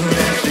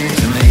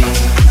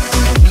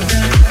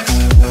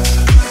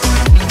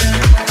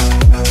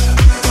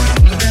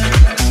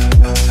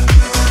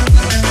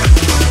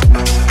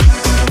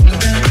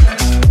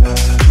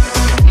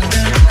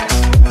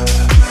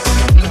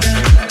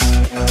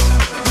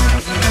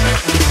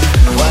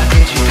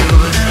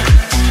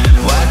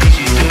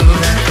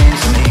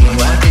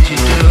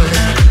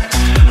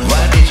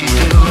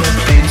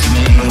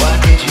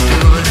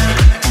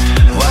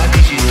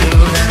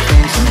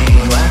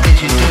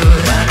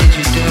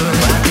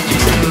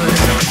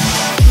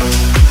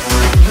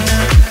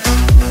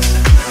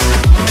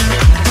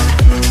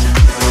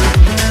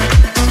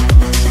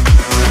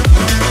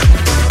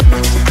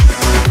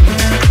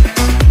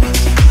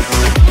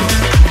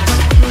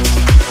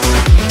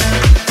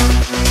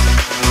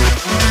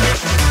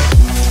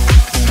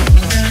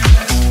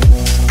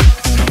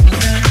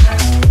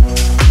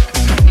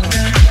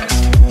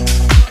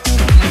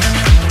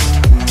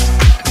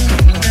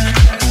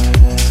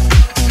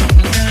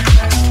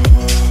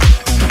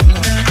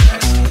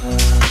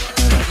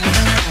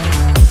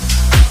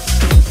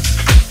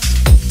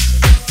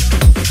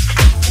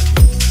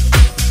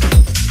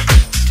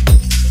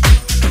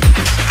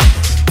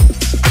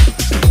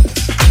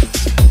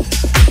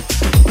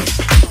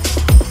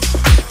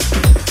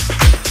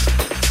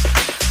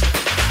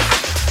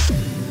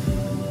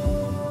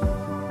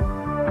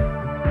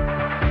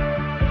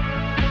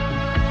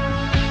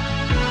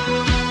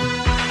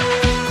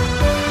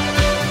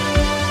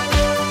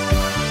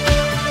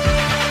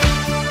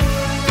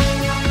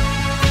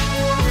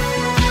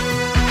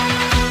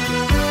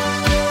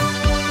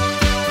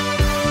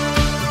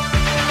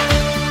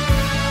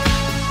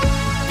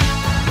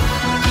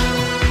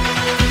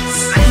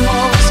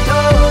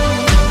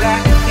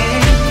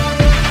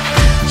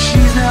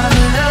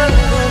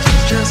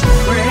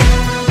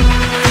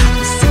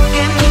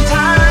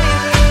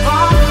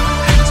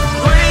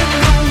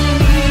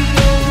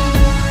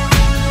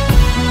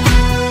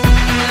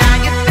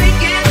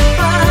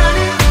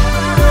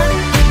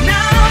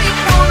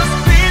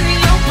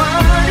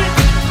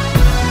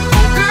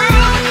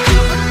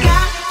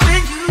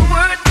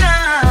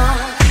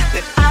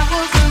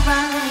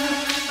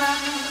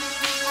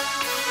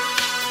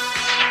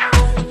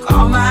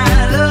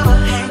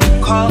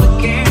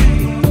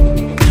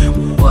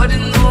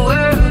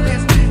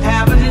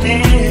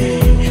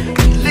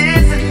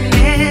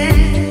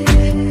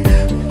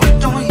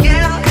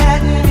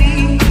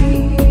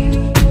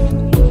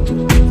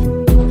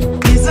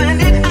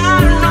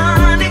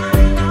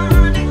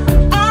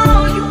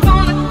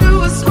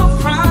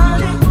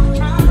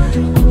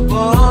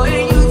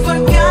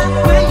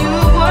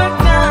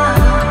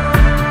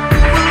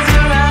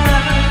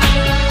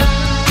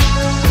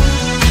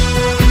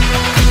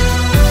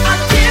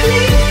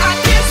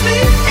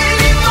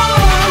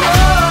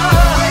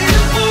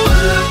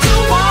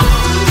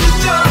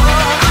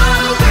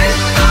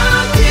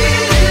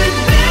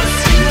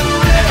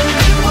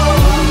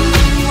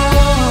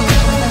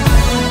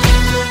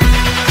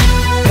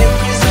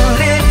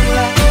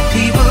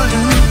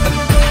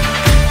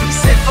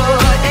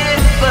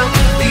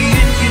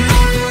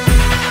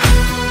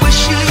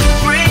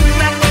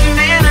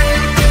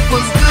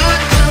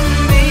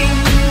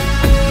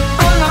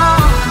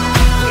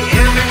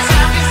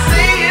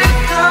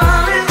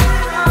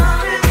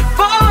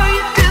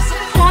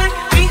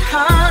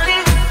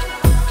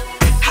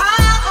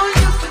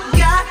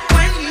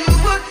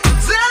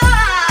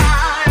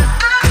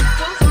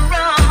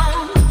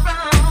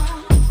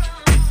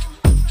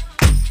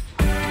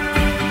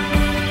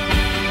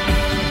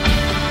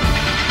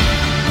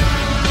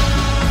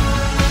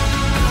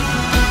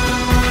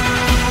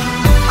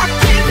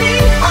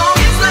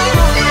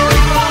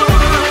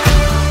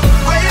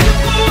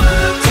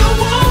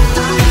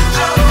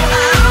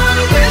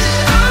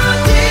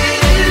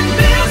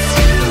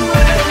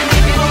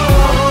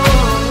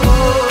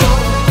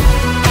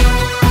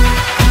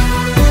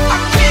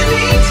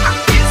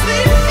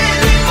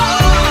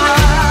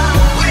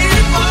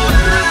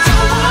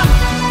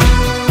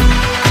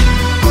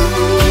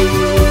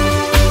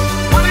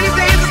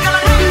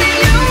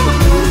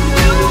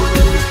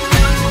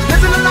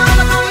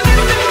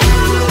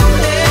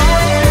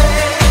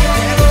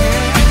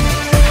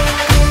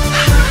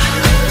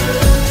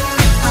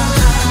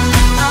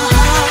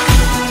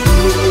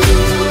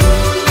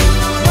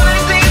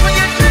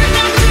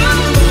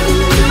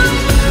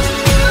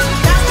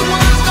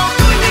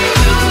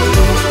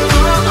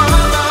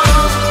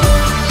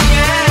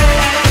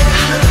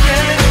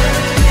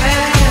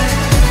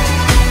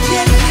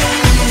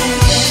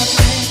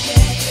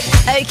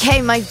Okay,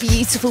 my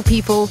beautiful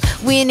people,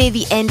 we're near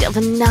the end of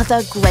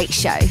another great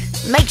show.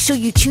 Make sure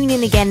you tune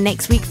in again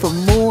next week for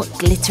more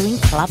glittering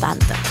club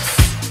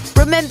anthems.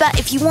 Remember,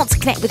 if you want to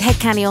connect with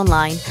Hedkandi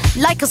online,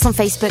 like us on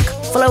Facebook,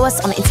 follow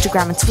us on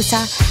Instagram and Twitter,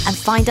 and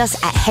find us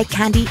at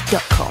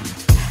hedkandi.com.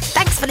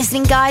 Thanks for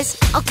listening, guys.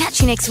 I'll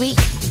catch you next week.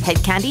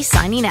 Hedkandi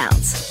signing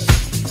out.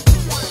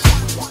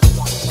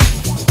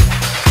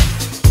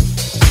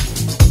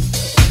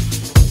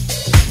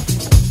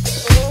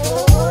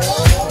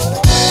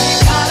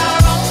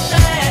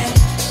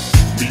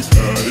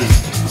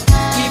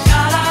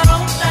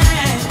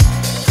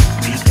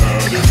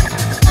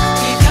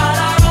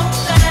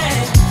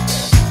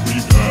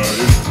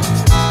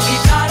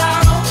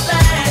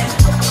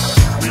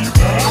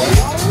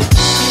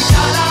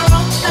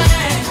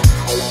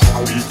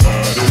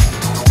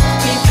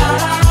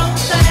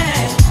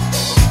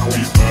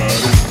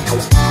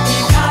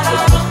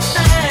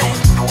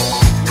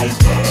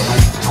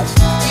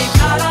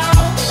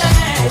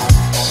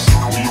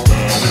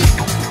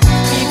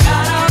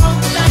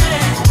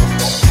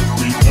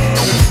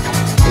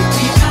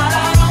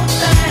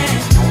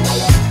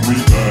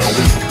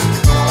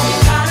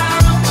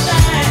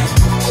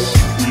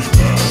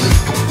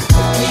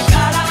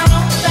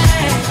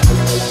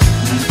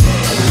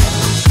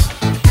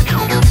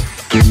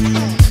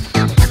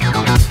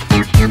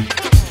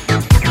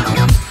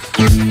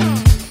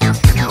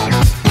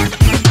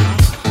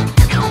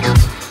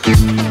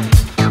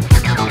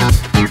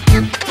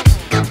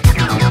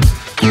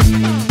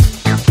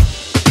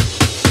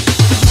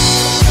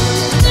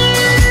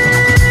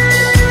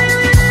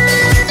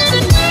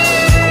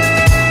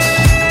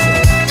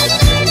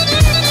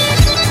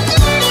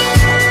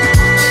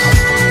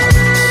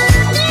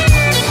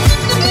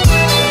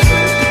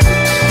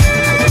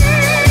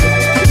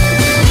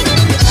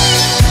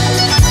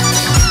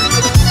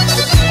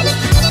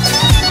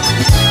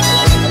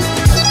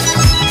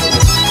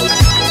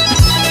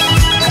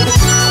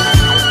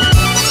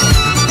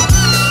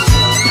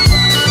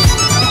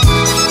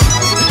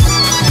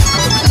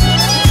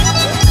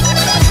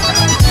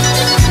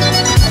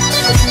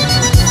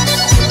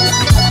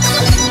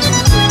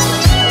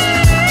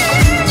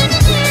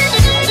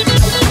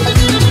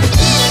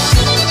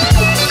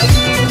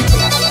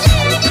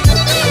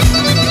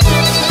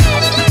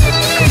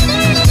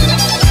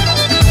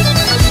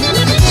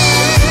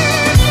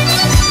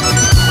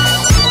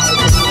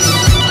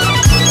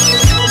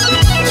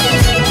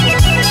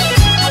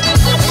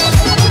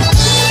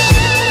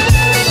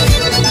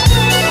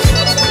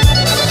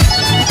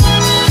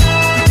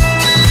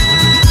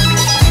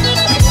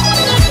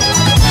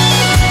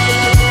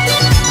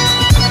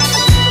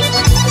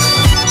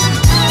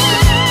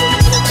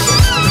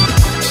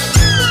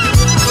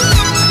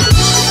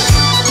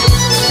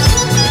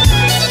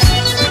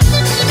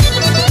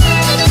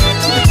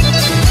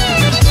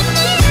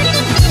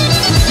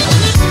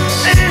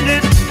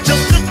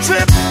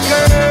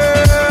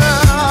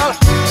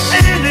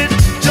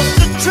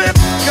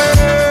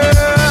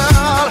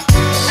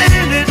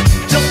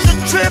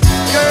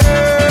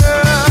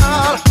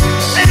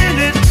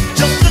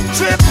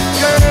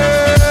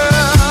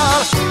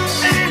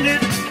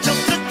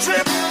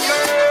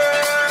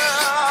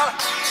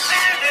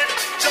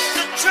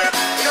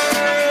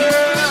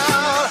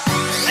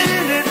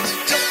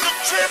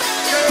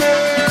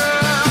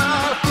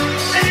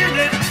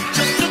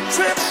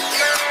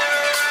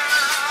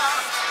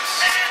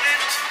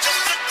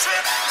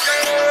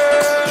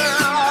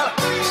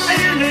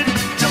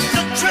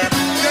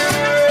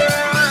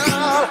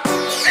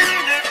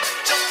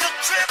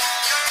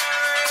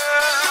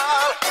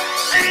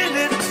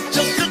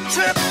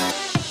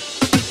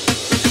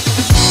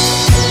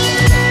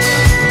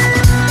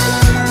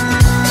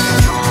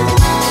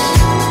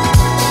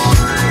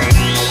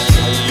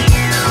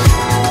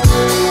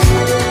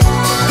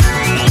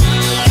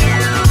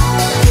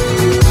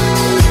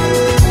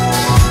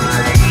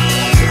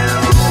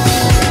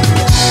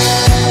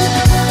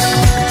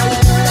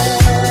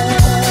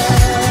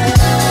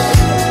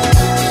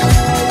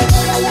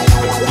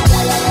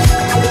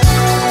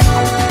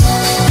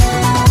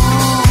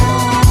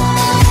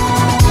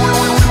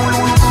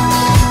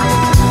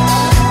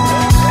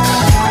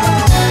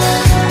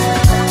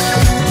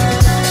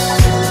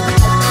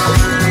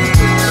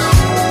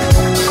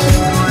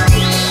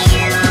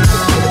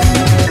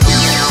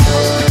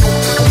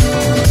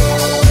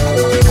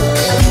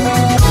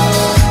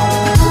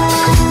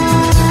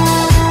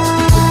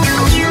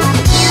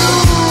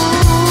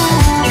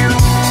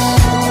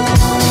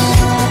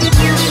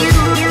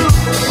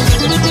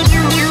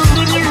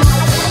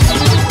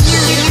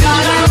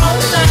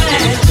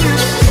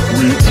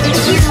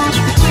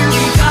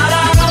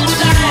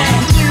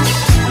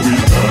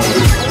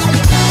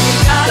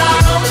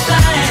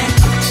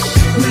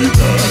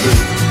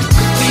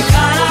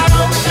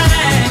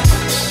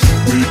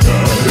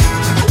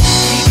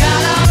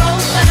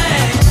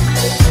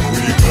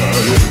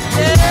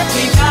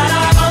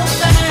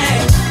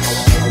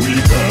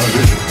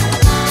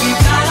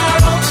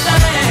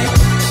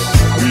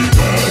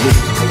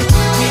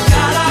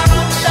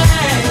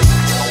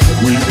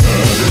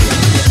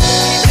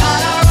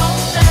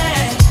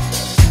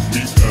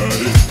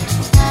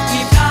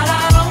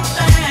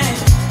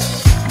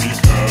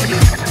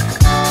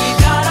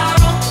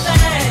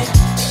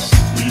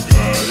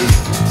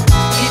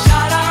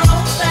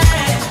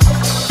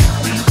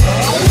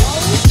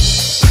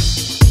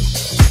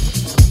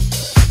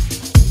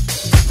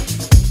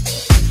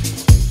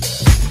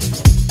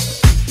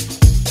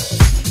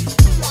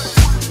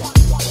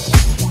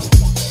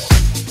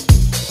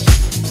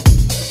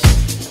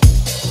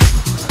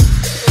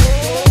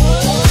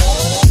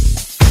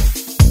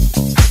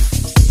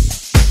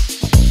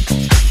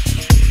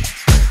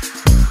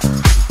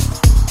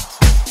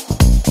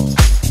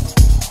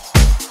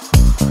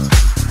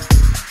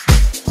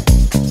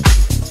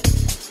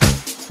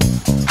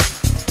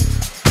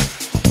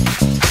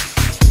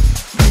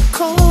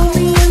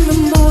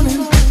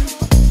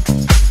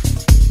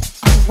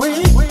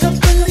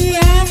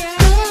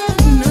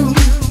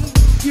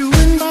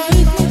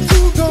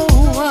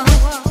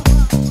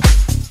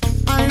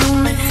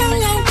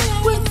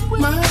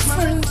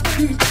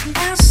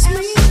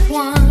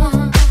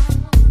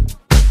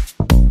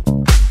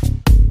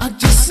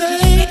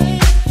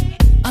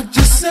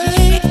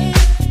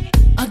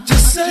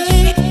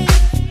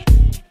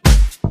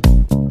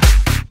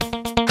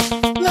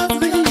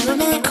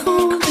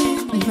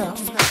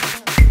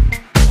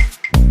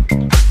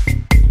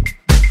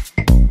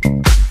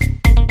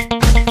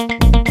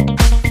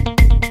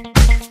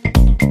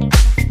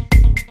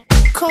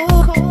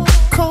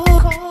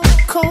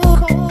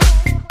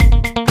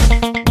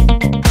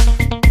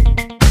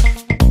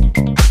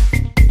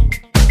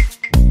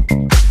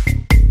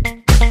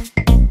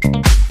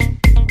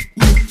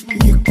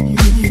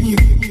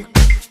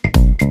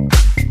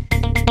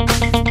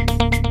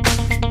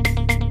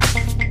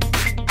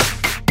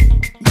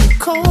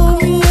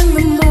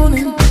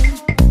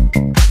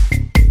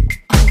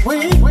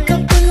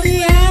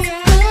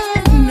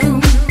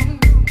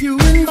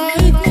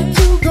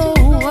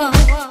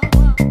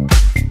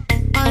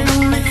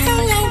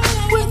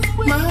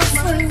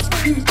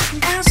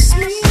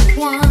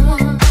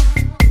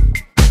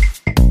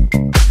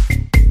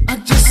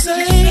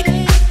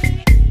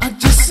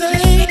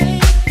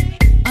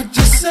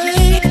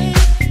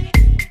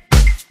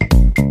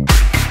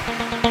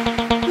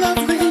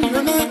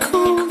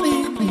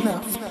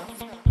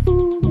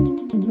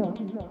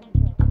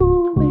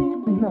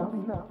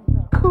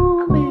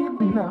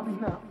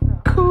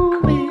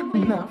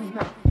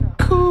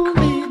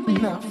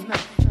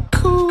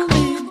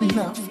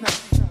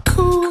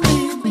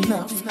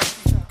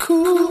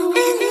 Cool